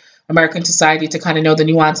in American society to kind of know the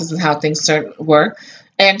nuances and how things work.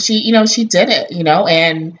 And she, she did it,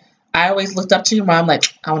 and I always looked up to your mom like,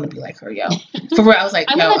 I want to be like her, yo. For real, I was like,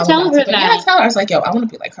 yo, I tell her that. Yeah, tell her. I was like, yo, I want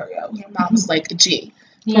to be like her, yo. Your mom's like a G.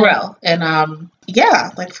 For real. And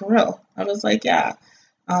like for real. I was like, I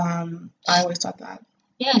always thought that.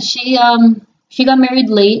 Yeah, she got married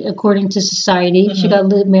late according to society. She got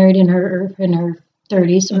married in her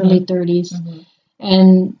 30s, early 30s.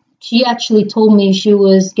 And she actually told me she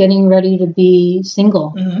was getting ready to be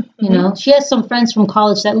single. She has some friends from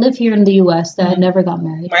college that live here in the US that never got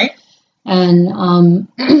married. Right. And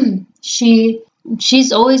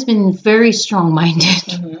she's always been very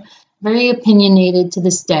strong-minded. Very opinionated to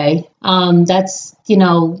this day. That's,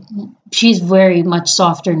 she's very much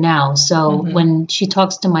softer now. So when she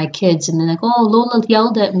talks to my kids and they're like, oh, Lola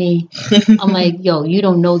yelled at me. I'm like, yo, you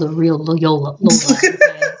don't know the real Lola. Okay?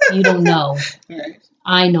 You don't know. Right.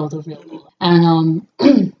 I know the real Lola. And,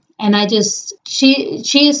 and I just,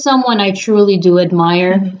 she is someone I truly do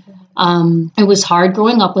admire. It was hard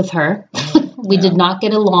growing up with her. We did not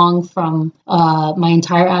get along from my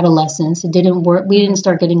entire adolescence. It didn't work. We didn't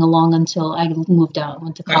start getting along until I moved out,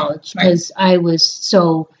 went to college, because I was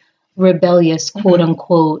so rebellious, quote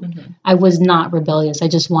unquote. I was not rebellious. I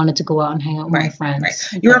just wanted to go out and hang out with my friends.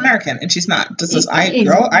 Right. You're American, and she's not. This is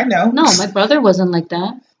girl. I know. No, my brother wasn't like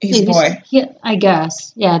that. He's a boy. Yeah, I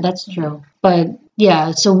guess. Yeah, that's true. But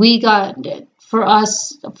yeah, so we got. For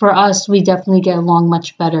us, we definitely get along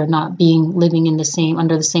much better not living in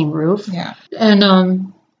under the same roof. Yeah.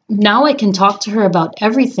 And now I can talk to her about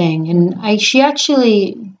everything. And she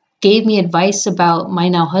actually gave me advice about my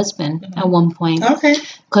now husband at one point. Okay.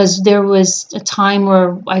 Because there was a time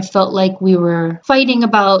where I felt like we were fighting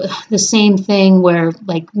about the same thing, where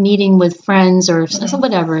like meeting with friends or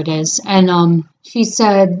whatever it is. And she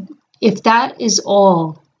said, if that is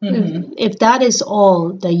all, if that is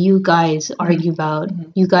all that you guys argue about,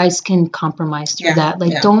 you guys can compromise through that.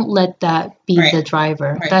 Like, don't let that be the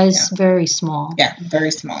driver. That is very small. Yeah, very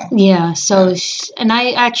small. Yeah. So, and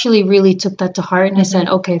I actually really took that to heart, and I said,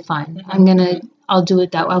 okay, fine. I'll do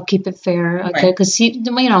it that way. I'll keep it fair. Okay. Because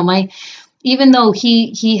even though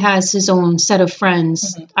he has his own set of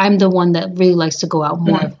friends, I'm the one that really likes to go out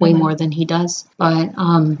more, way more than he does. But,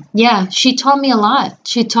 yeah, she taught me a lot.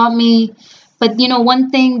 She taught me. But,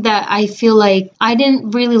 one thing that I feel like I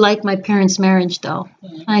didn't really like my parents' marriage, though.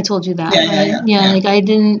 I told you that. Yeah, like I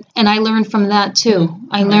didn't. And I learned from that, too.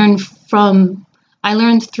 I learned from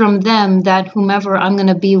them that whomever I'm going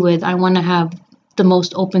to be with, I want to have the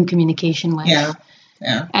most open communication with. Yeah.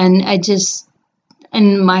 And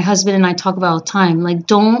and my husband and I talk about all the time, like,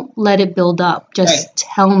 don't let it build up. Just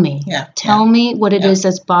tell me. Tell me what it is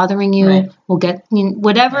that's bothering you. We'll get,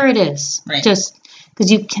 whatever it is. Just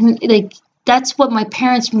because you can, like, that's what my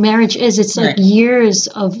parents' marriage is. It's like years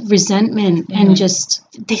of resentment and just,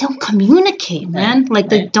 they don't communicate, man. Like,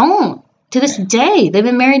 they don't. To this day. They've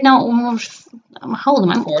been married now almost, how old am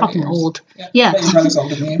I? I'm fucking old. Yeah. Well, your brother's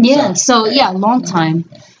older than you, yeah. So, a long time.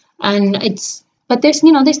 And but there's,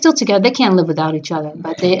 they're still together. They can't live without each other.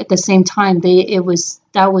 But they, at the same time,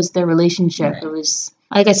 that was their relationship. It was,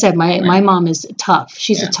 like I said, my mom is tough.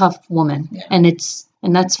 She's a tough woman.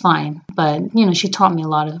 And that's fine. But, she taught me a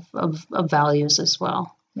lot of values as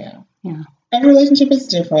well. Yeah. Every relationship is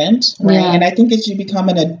different, right? Yeah. And I think as you become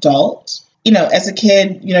an adult, as a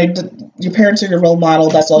kid, your parents are your role model.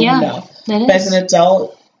 That's all you know. But as an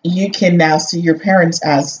adult, you can now see your parents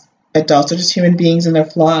as adults. They're just human beings and they're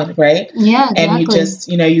flawed, right? Yeah, exactly. And you just,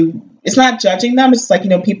 it's not judging them. It's like,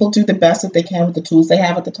 people do the best that they can with the tools they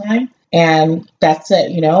have at the time. And that's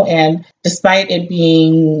it, and despite it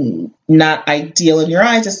being not ideal in your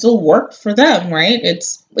eyes, it still worked for them, right?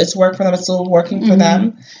 It's worked for them. It's still working for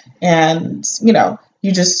them. And,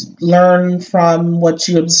 you just learn from what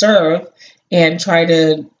you observe and try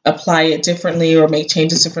to apply it differently or make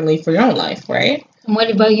changes differently for your own life, right? And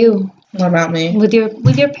what about you? What about me? With your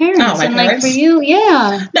parents. Oh, my and parents? Like for you,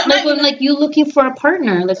 yeah. No, when you looking for a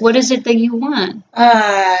partner, like what is it that you want?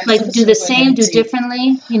 Do the same, do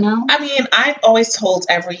differently, I mean, I've always told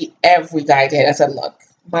every guy I date, I said, look,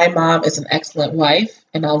 my mom is an excellent wife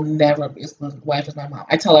and I'll never be as good a wife as my mom.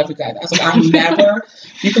 I tell every guy that. I said, I'll never,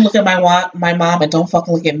 you can look at my mom and don't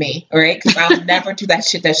fucking look at me, all right? Because I'll never do that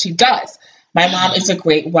shit that she does. My mom is a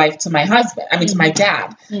great wife to my husband. I mean, to my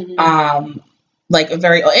dad. And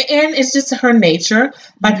it's just her nature.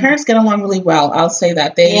 My parents get along really well. I'll say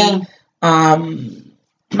that.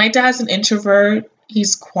 My dad's an introvert.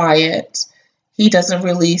 He's quiet. He doesn't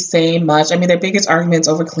really say much. I mean, their biggest argument's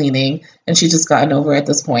over cleaning, and she's just gotten over it at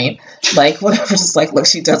this point. Like, whatever, just like, look,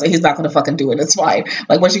 she does it. He's not going to fucking do it. It's fine.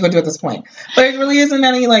 Like, what's she going to do at this point? But it really isn't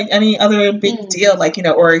any other big deal. Like,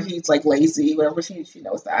 or he's like lazy, whatever. She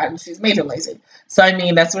knows that, and she's made him lazy. So, I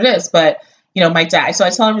mean, that's what it is. But, my dad. So I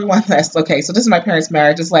tell everyone this. Okay, so this is my parents'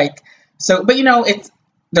 marriage. It's like, so, but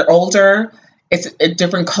they're older. It's a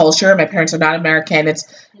different culture. My parents are not American. It's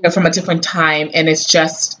from a different time, and it's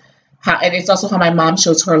just. And it's also how my mom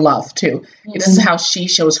shows her love, too. This is how she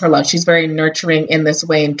shows her love. She's very nurturing in this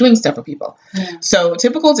way and doing stuff for people. Yeah. So,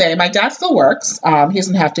 typical day. My dad still works. He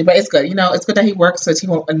doesn't have to, but it's good. It's good that he works so he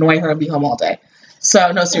won't annoy her and be home all day.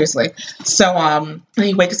 So, no, seriously. So,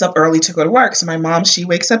 he wakes up early to go to work. So, my mom, she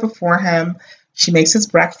wakes up before him. She makes his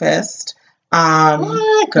breakfast.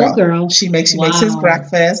 Girl. She makes his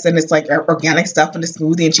breakfast, and it's like organic stuff in a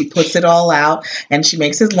smoothie, and she puts it all out, and she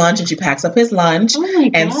makes his lunch, and she packs up his lunch. Oh my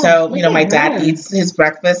God. And so, my dad eats his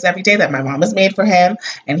breakfast every day that my mom has made for him,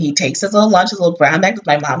 and he takes his little lunch, his little brown egg that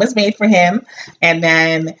my mom has made for him, and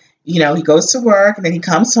then, he goes to work, and then he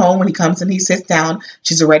comes home. When he comes and he sits down,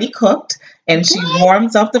 she's already cooked. And she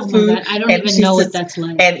warms up the food. I don't even know what that's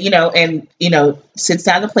like. And, sits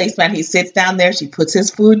down the placemat. He sits down there. She puts his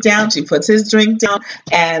food down. She puts his drink down.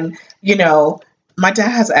 And, my dad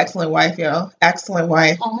has an excellent wife, excellent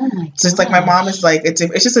wife. Oh my God. Just like my mom is like, it's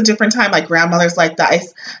just a different time. My grandmother's like that.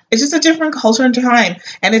 It's just a different culture and time.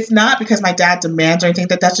 And it's not because my dad demands or anything.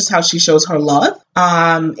 That's just how she shows her love.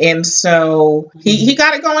 And so he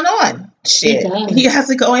got it going on. Shit. He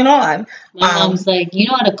has it going on. My mom's like, you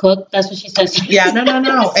know how to cook? That's what she says. Yeah,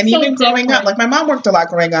 no. And even growing up, like my mom worked a lot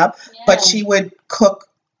growing up, but she would cook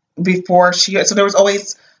before so there was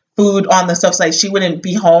always food on the stove. So like she wouldn't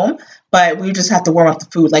be home, but we would just have to warm up the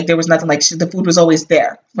food. Like there was nothing like the food was always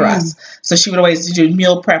there for us. So she would always do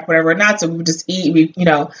meal prep, whatever or not. So we would just eat.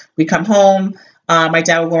 We come home. My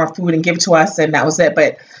dad would warm up food and give it to us, and that was it.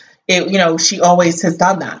 But she always has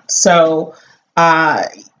done that. So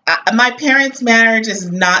my parents' marriage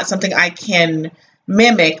is not something I can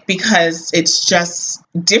mimic because it's just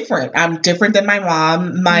different. I'm different than my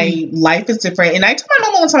mom. My life is different. And I tell my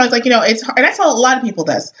mom all the time, I was like, it's hard. And I tell a lot of people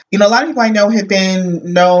this. A lot of people I know have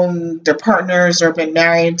known their partners or been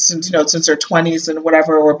married since their 20s and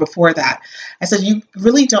whatever, or before that. I said, you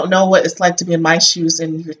really don't know what it's like to be in my shoes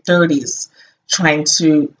in your 30s trying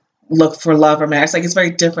to look for love or marriage. Like, it's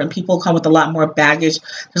very different. People come with a lot more baggage.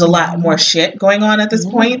 There's a lot more shit going on at this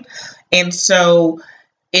point. And so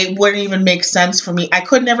it wouldn't even make sense for me. I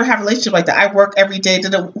could never have a relationship like that. I work every day.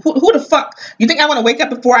 Who the fuck? You think I want to wake up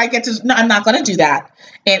before I get to? No, I'm not going to do that.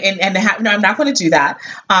 No, I'm not going to do that.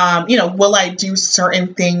 Will I do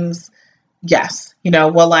certain things? Yes.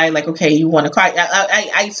 Will I okay, you want to cry?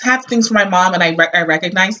 I have things for my mom, and I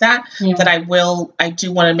recognize that I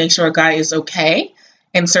do want to make sure a guy is okay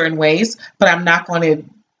in certain ways, but I'm not going to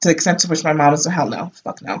the extent to which my mom is. Hell no,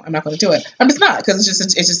 fuck no, I'm not going to do it. I'm just not,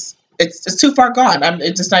 because it's too far gone.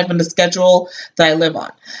 It's just not even the schedule that I live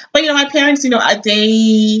on. But, my parents,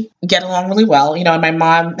 they get along really well. And my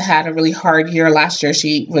mom had a really hard year last year.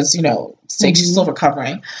 She was, sick. She's still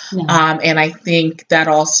recovering. Yeah. And I think that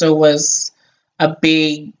also was a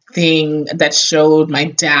big thing that showed my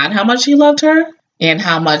dad how much he loved her and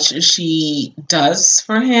how much she does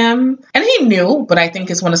for him. And he knew, but I think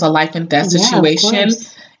it's when it's a life and death situation,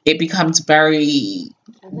 it becomes very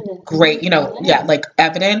great,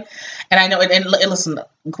 evident. And I know, and listen,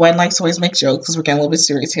 Gwen likes to always make jokes because we're getting a little bit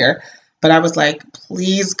serious here. But I was like,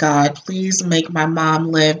 please, God, please make my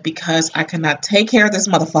mom live, because I cannot take care of this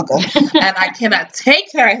motherfucker. And I cannot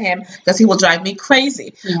take care of him because he will drive me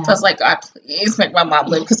crazy. Yeah. So I was like, God, please make my mom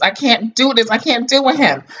live, because I can't do this. I can't deal with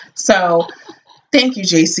him. So thank you,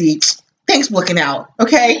 JC. Thanks for looking out,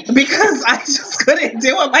 okay? Because I just couldn't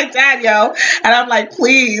deal with my dad, yo. And I'm like,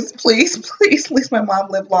 please, please, please, please, my mom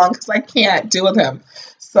live long, because I can't deal with him.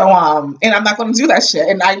 So, and I'm not going to do that shit.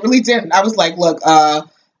 And I really didn't. I was like, look,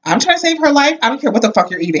 I'm trying to save her life. I don't care what the fuck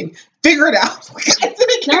you're eating. Figure it out. I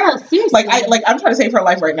didn't care. No, seriously. I'm trying to save her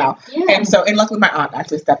life right now. Yeah. And luckily my aunt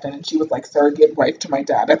actually stepped in, and she was like surrogate wife to my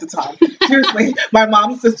dad at the time. Seriously, my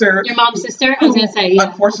mom's sister. Your mom's sister? I was gonna say, yeah.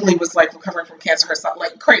 Unfortunately, was like recovering from cancer herself,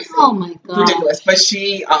 like crazy. Oh my god. Ridiculous. But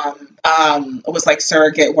she was like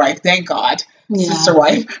surrogate wife. Thank God. Yeah. Sister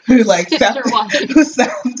wife who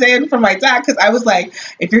stepped in for my dad, because I was like,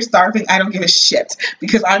 if you're starving, I don't give a shit,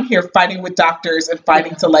 because I'm here fighting with doctors and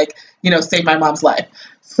fighting to save my mom's life.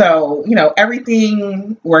 So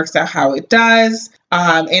everything works out how it does.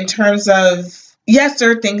 In terms of, yes,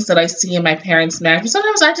 there are things that I see in my parents' marriage, but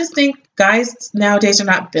sometimes I just think guys nowadays are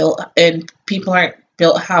not built, and people aren't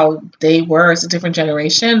built how they were as a different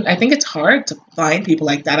generation. I think it's hard to find people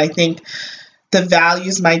like that. I think the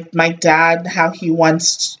values, my dad, how he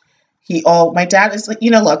wants, my dad is like,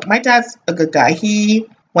 look, my dad's a good guy. He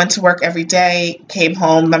went to work every day, came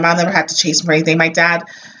home. My mom never had to chase him or anything. My dad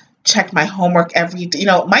checked my homework every day.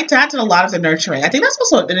 My dad did a lot of the nurturing. I think that's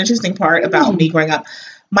also an interesting part about me growing up.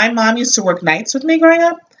 My mom used to work nights with me growing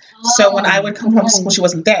up. So when I would come home from school, she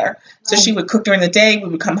wasn't there. So she would cook during the day. I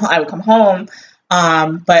would come home.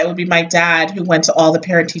 But it would be my dad who went to all the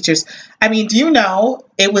parent teachers. I mean, do you know,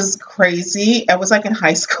 it was crazy. I was like in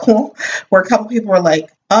high school where a couple people were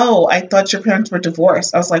like, oh, I thought your parents were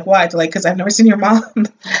divorced. I was like, what? Like, because I've never seen your mom. And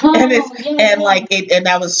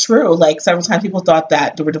that was true. Like, several times people thought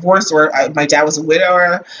that they were divorced, or my dad was a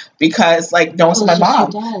widower, because no one saw my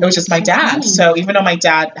mom. It was just my dad. So even though my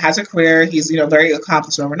dad has a career, he's, very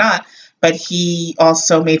accomplished or not, but he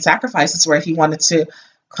also made sacrifices where he wanted to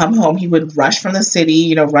come home. He would rush from the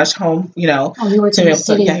city, rush home, he worked in the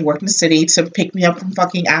city. Yeah, he worked in the city to pick me up from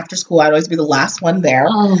fucking after school. I'd always be the last one there.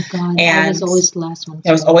 Oh, God. And I was always the last one.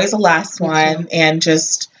 I was always the last one. And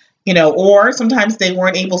just, or sometimes they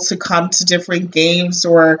weren't able to come to different games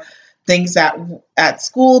or things at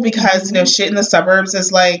school because, shit in the suburbs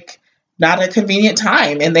is like not a convenient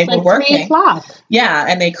time, and they were working. 3:00. Yeah,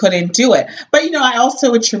 and they couldn't do it. But, I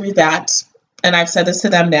also attribute that, and I've said this to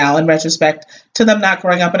them now in retrospect, to them not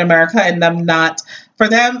growing up in America, and them not, for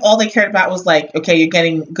them, all they cared about was like, okay, you're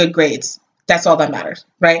getting good grades. That's all that matters,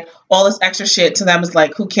 right? All this extra shit to them is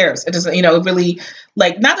like, who cares? It doesn't, it really,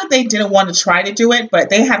 like, not that they didn't want to try to do it,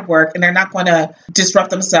 but they had work, and they're not going to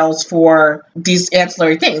disrupt themselves for these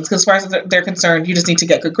ancillary things. Because as far as they're concerned, you just need to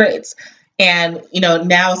get good grades. And,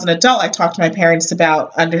 now as an adult, I talk to my parents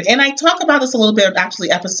about and I talk about this a little bit, actually,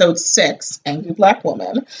 episode 6, Angry Black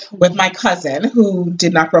Woman, with my cousin who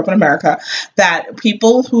did not grow up in America, that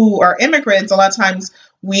people who are immigrants, a lot of times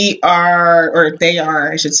we are, or they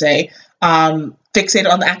are, I should say,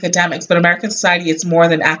 fixated on the academics. But American society, it's more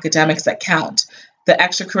than academics that count. The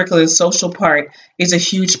extracurricular social part is a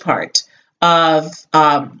huge part of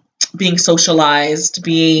being socialized,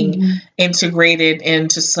 being integrated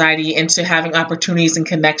into society, into having opportunities and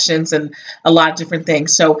connections and a lot of different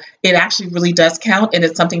things. So it actually really does count. And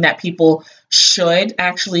it's something that people should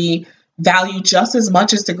actually value just as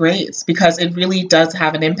much as the grades, because it really does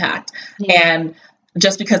have an impact. Yeah. And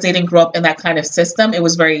just because they didn't grow up in that kind of system,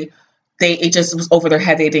 it just was over their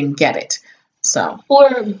head. They didn't get it. So,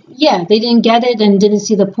 they didn't get it and didn't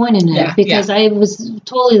see the point in it, because I was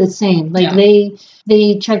totally the same. Like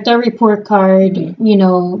they checked our report card,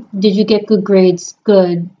 did you get good grades?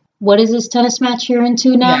 Good. What is this tennis match you're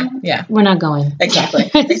into now? Yeah. We're not going.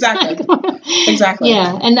 Exactly. Exactly.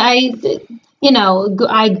 Yeah. And I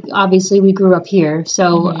obviously we grew up here,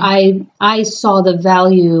 so I saw the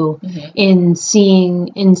value in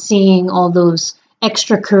seeing all those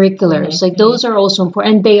extracurriculars. Like those are also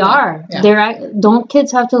important, and they are. Don't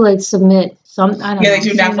kids have to submit some? I don't know. They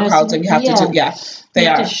do now for college. You have to do. Yeah, they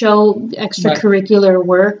have to show extracurricular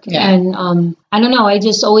work, and I don't know. I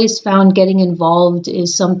just always found getting involved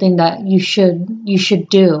is something that you should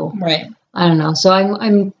do. Right. I don't know. So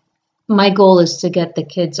I'm. My goal is to get the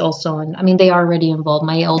kids also on. I mean, they are already involved.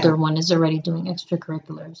 My elder one is already doing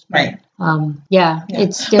extracurriculars. But, right.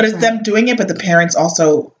 It's different. But it's them doing it, but the parents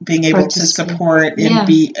also being able to support and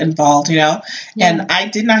be involved, And I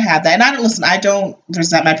did not have that. And I don't listen. I don't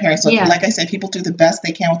resent my parents. So like I said, people do the best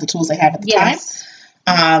they can with the tools they have at the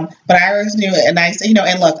time. But I always knew it. And I said,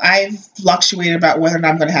 and look, I've fluctuated about whether or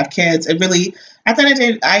not I'm going to have kids. It really, at the end of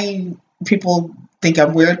the day, people think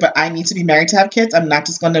I'm weird, but I need to be married to have kids. I'm not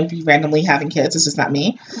just going to be randomly having kids. It's just not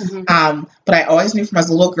me. But I always knew from as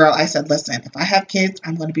a little girl, I said, listen, if I have kids,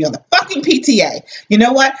 I'm going to be on the fucking PTA. You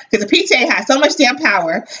know what? Because the PTA has so much damn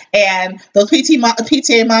power, and those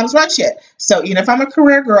PTA moms run shit. So, if I'm a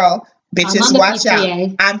career girl, bitches, watch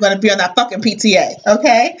PTA. out. I'm going to be on that fucking PTA.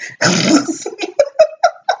 Okay?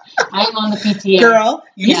 I'm on the PTA. Girl,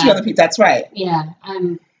 you need to be on the PTA. That's right. Yeah,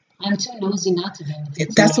 I'm too nosy not to be on the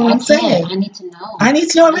PTA. That's what I'm saying. I need to know. I need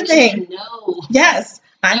to know everything. I need to know. Yes.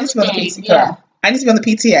 I need to be on the PTA. Yeah. I need to be on the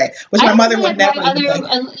PTA, which my mother would never even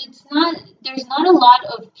think. There's not a lot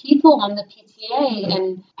of people on the PTA,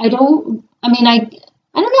 and I don't know.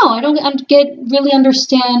 I don't really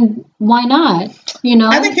understand why not,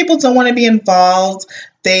 I think people don't want to be involved.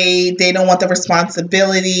 They don't want the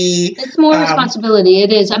responsibility. It's more responsibility.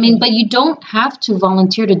 It is. But you don't have to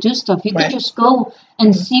volunteer to do stuff. You can just go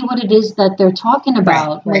and see what it is that they're talking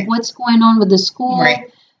about. Like what's going on with the school,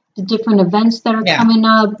 the different events that are coming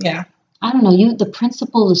up. Yeah. I don't know. The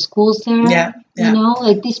principal of the school's there. Yeah.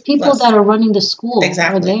 These people that are running the school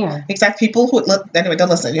are there. Exactly. People who, anyway, don't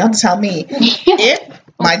listen. You have to tell me if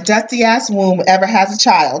my dusty ass womb ever has a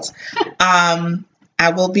child, I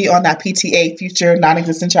will be on that PTA, future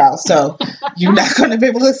non-existent child. So you're not going to be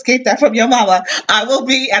able to escape that from your mama. I will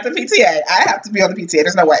be at the PTA. I have to be on the PTA.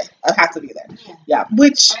 There's no way. I have to be there. Yeah.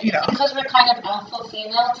 Which, Because we're kind of alpha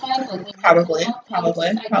female type. Probably.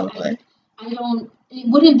 It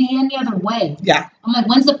wouldn't be any other way. Yeah. I'm like,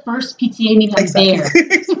 when's the first PTA meeting I'm there?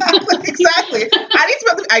 Exactly.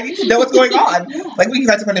 I need to know what's going on. Like, you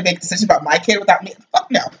guys are going to make a decision about my kid without me? Fuck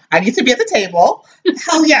no. I need to be at the table.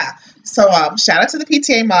 Hell yeah. So, shout out to the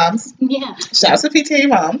PTA moms. Yeah. Shout out to the PTA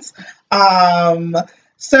moms.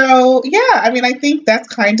 So, yeah, I think that's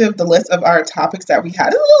kind of the list of our topics that we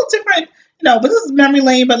had. It's a little different, but this is memory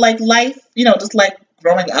lane, but life, just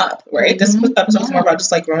growing up, right? This episode is more about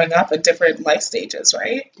just growing up at different life stages,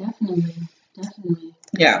 right? Definitely.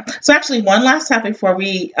 Yeah. So actually, one last topic before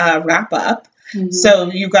we wrap up. So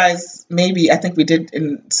you guys, I think we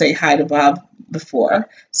did say hi to Bob before.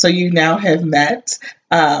 So you now have met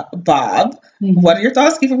Bob. What are your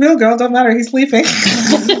thoughts? Keep it real, girl. Don't matter. He's sleeping. I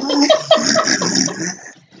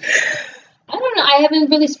don't know. I haven't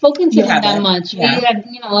really spoken to him that much. Yeah. We had,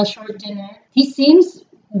 a short dinner. He seems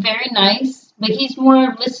very nice, but he's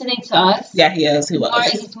more listening to us. Yeah, he is.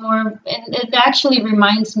 He's more, and it actually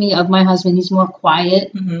reminds me of my husband. He's more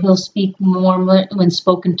quiet. He'll speak more when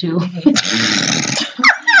spoken to.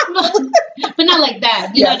 But not like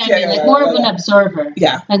that. You know what I mean? More of an observer.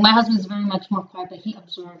 Yeah. Like my husband's very much more quiet, but he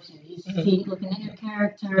observes you. He's looking at your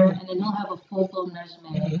character, and then he'll have a full-blown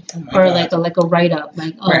resume or like a write-up.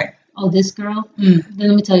 Like, Oh, this girl? Mm. Then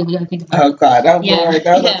let me tell you what I think about her. Oh God! Oh Yeah. Lord!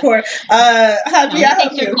 Oh, Yeah. poor. How'd No, you he help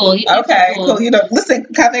thinks you? you're cool. He thinks Okay, you're cool. cool. You know, listen,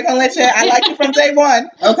 Cafe gonna let you. I like you from day one.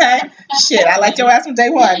 Okay, shit, I liked your ass from day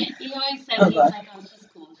one. He always says, Oh, he's God. like, oh, she's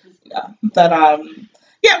cool. She's cool. Yeah, but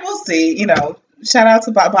yeah, we'll see. You know, shout out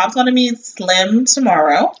to Bob. Bob's gonna meet Slim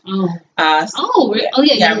tomorrow. Oh. So, Oh, yeah,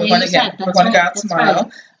 we're you gonna said. we're That's gonna go right, out that's tomorrow.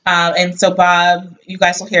 right. And so Bob, you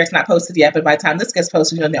guys will hear it's not posted yet, but by the time this gets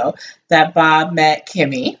posted, you'll know that Bob met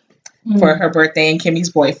Kimmy for her birthday and Kimmy's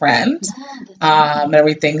boyfriend. Yeah, that's right. And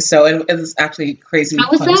everything. So it was actually crazy. How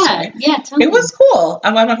was funny that? story. Yeah, tell me. It was cool.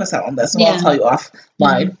 I'm not gonna tell on this, so Yeah. I'll tell you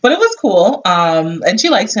offline. But it was cool. And she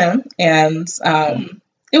liked him, and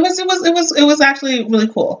it was actually really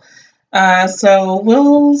cool. So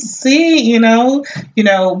we'll see. You know,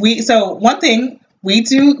 one thing we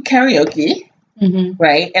do karaoke,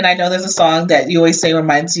 right? And I know there's a song that you always say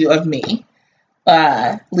reminds you of me.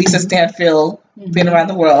 Lisa Stanfield, Been Around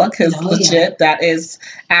the World, because legit, that's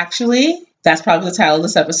probably the title of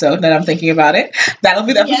this episode. That I'm thinking about it. That'll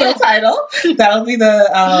be the episode title. That'll be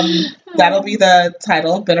the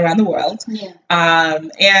title. Been Around the World. Yeah.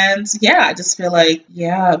 And yeah, I just feel like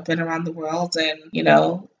I've been around the world, and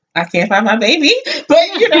I can't find my baby, but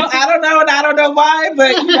I don't know, and I don't know why,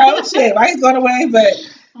 but shit, why he's gone away, but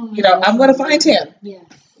I'm gonna find him. Yes.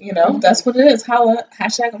 That's what it is.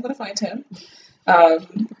 Hashtag I'm gonna find him.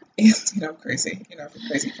 It's crazy,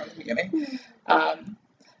 crazy from the beginning.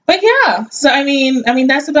 But yeah, so I mean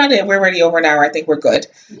that's about it. We're already over an hour. I think we're good.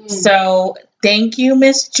 So thank you,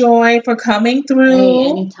 Miss Joy, for coming through. Hey,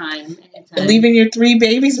 anytime. Leaving your 3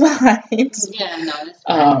 babies behind. Yeah, no, that's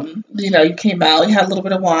fine. You came out. You had a little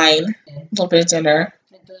bit of wine, a little bit of dinner,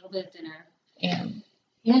 and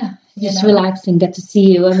yeah, just relaxing. Get to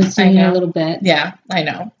see you. I haven't seen you in a little bit. Yeah, I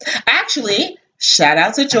know. Actually, shout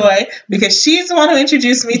out to Joy, because she's the one who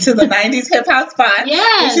introduced me to the 90s hip hop spot.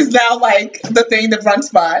 Yes. Which is now like the brunch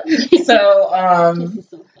spot. So, This is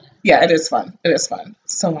so fun. yeah, it is fun. It is fun.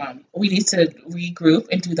 So, we need to regroup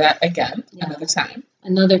and do that again another time.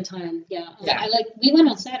 Another time, yeah. Yeah. We went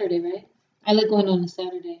on Saturday, right? I like going on a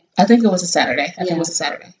Saturday. I think it was a Saturday. I think it was a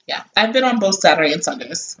Saturday. Yeah. I've been on both Saturday and Sunday.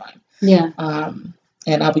 This is fine. Yeah.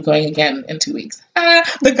 And I'll be going again in 2 weeks.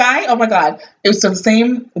 The guy, oh my God. It was the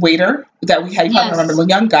same waiter that we had. You probably remember, the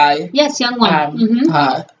young guy. Yes, young one.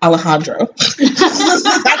 Alejandro. That's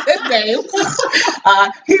his name.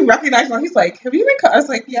 He recognized me. He's like, have you been? I was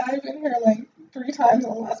like, yeah, I've been here like 3 times in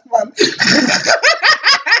the last month.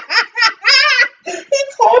 He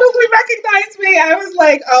totally recognized me. I was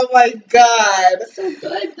like, oh my God. So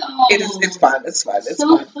good though. It's fun. It's fun. It's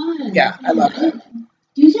so fun. Yeah, I love it.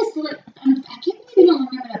 You just I can't believe you don't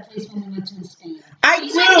remember that place when we went to Spain. I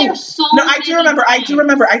do. I do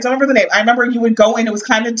remember. I don't remember the name. I remember you would go in. It was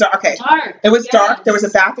kind of dark. Okay. Dark. It was dark. There was a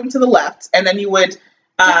bathroom to the left, and then you would.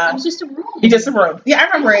 It was just a room. Just a room. Yeah, I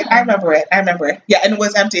remember it. I remember it. Yeah, and it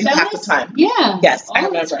was empty half the time. Yeah. Yes, I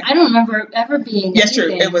remember. I don't remember ever being. Yes,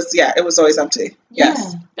 true. It was. Yeah, it was always empty.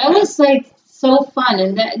 Yes. Yeah, that was like so fun,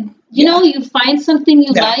 and that you find something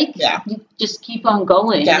you like, you just keep on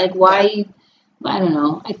going. Yeah. Like why? I don't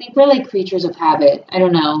know. I think we're like creatures of habit. I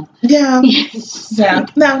don't know. Yeah. Yeah.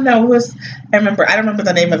 No. It was. I remember. I don't remember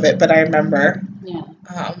the name of it, but I remember. Yeah.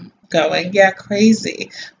 Going. Yeah. Crazy.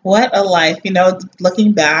 What a life.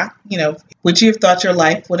 Looking back, would you have thought your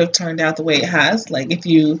life would have turned out the way it has? Like if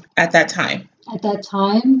you at that time. At that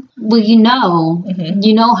time, well, you know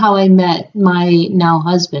how I met my now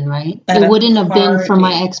husband, right? It wouldn't have been for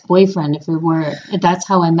my ex-boyfriend if it were. That's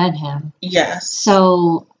how I met him. Yes.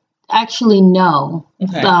 So. Actually, no.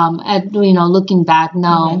 Okay. Looking back,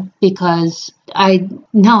 no, because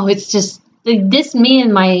it's just like this. Me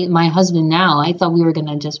and my husband now. I thought we were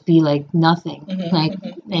gonna just be like nothing,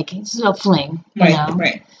 like it's a fling,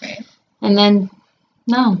 Right. And then,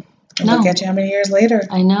 no. Look at you how many years later.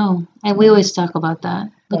 I know, and we always talk about that.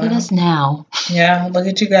 Look at us now. Yeah, look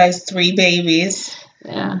at you guys, 3 babies.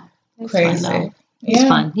 Yeah, crazy. Fun, it's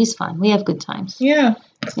fun. He's fun. We have good times. Yeah.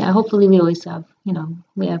 Yeah, hopefully we always have,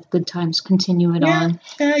 we have good times, continue it on.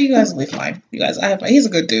 Yeah, you guys will be fine. He's a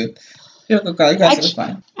good dude. You're a good girl. You guys will be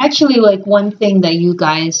fine. Actually, like one thing that you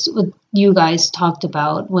guys talked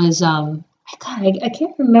about was, I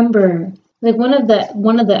can't remember, like one of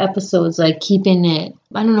the episodes, like keeping it,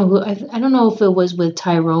 I don't know if it was with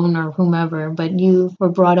Tyrone or whomever, but you were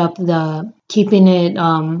brought up the keeping it,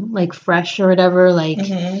 like fresh or whatever, like,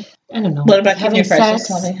 I don't know. What about keeping having it fresh? sex?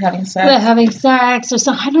 Just having sex. Yeah, having sex or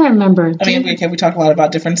something. I don't remember. I mean, we talk a lot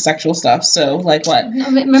about different sexual stuff. So, like what? No,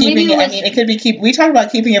 maybe Keeping it. was, I mean, it could be We talk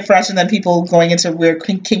about keeping it fresh, and then people going into weird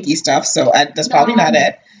kinky stuff. So that's probably not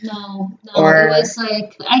it. No. Or, it was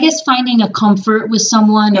like, I guess finding a comfort with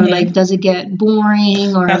someone, or like, does it get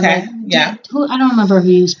boring, or okay, like, yeah. I don't remember who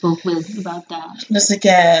you spoke with about that. Does it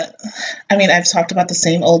get? I mean, I've talked about the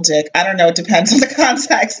same old dick. I don't know. It depends on the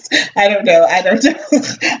context. I don't know. I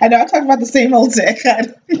know I've talked about the same old dick. I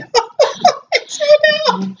don't know. I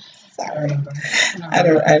don't know. Sorry. I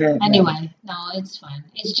don't know. Anyway, no, it's fine.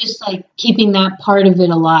 It's just like keeping that part of it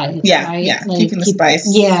alive. Yeah, right? yeah. Like, Keeping the spice.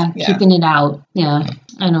 Yeah, keeping it out. Yeah.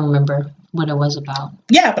 I don't remember what it was about.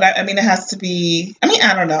 Yeah, but I mean, it has to be. I mean,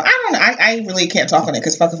 I don't know. I really can't talk on it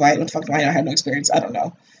because fuck if I had no experience. I don't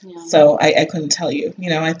know. Yeah. So I couldn't tell you.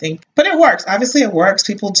 I think, but it works. Obviously, it works.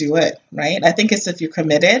 People do it, right? I think it's if you're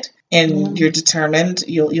committed and you're determined,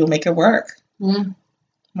 you'll make it work. Yeah.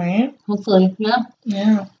 Right. Hopefully. Yeah.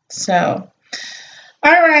 Yeah. So.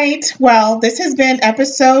 All right. Well, this has been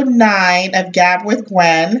episode 9 of Gab with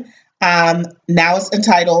Gwen. Now it's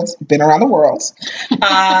entitled Been Around the World.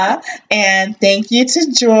 And thank you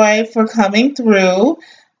to Joy for coming through.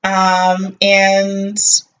 And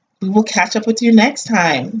we will catch up with you next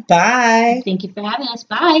time. Bye. Thank you for having us.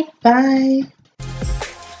 Bye. Bye.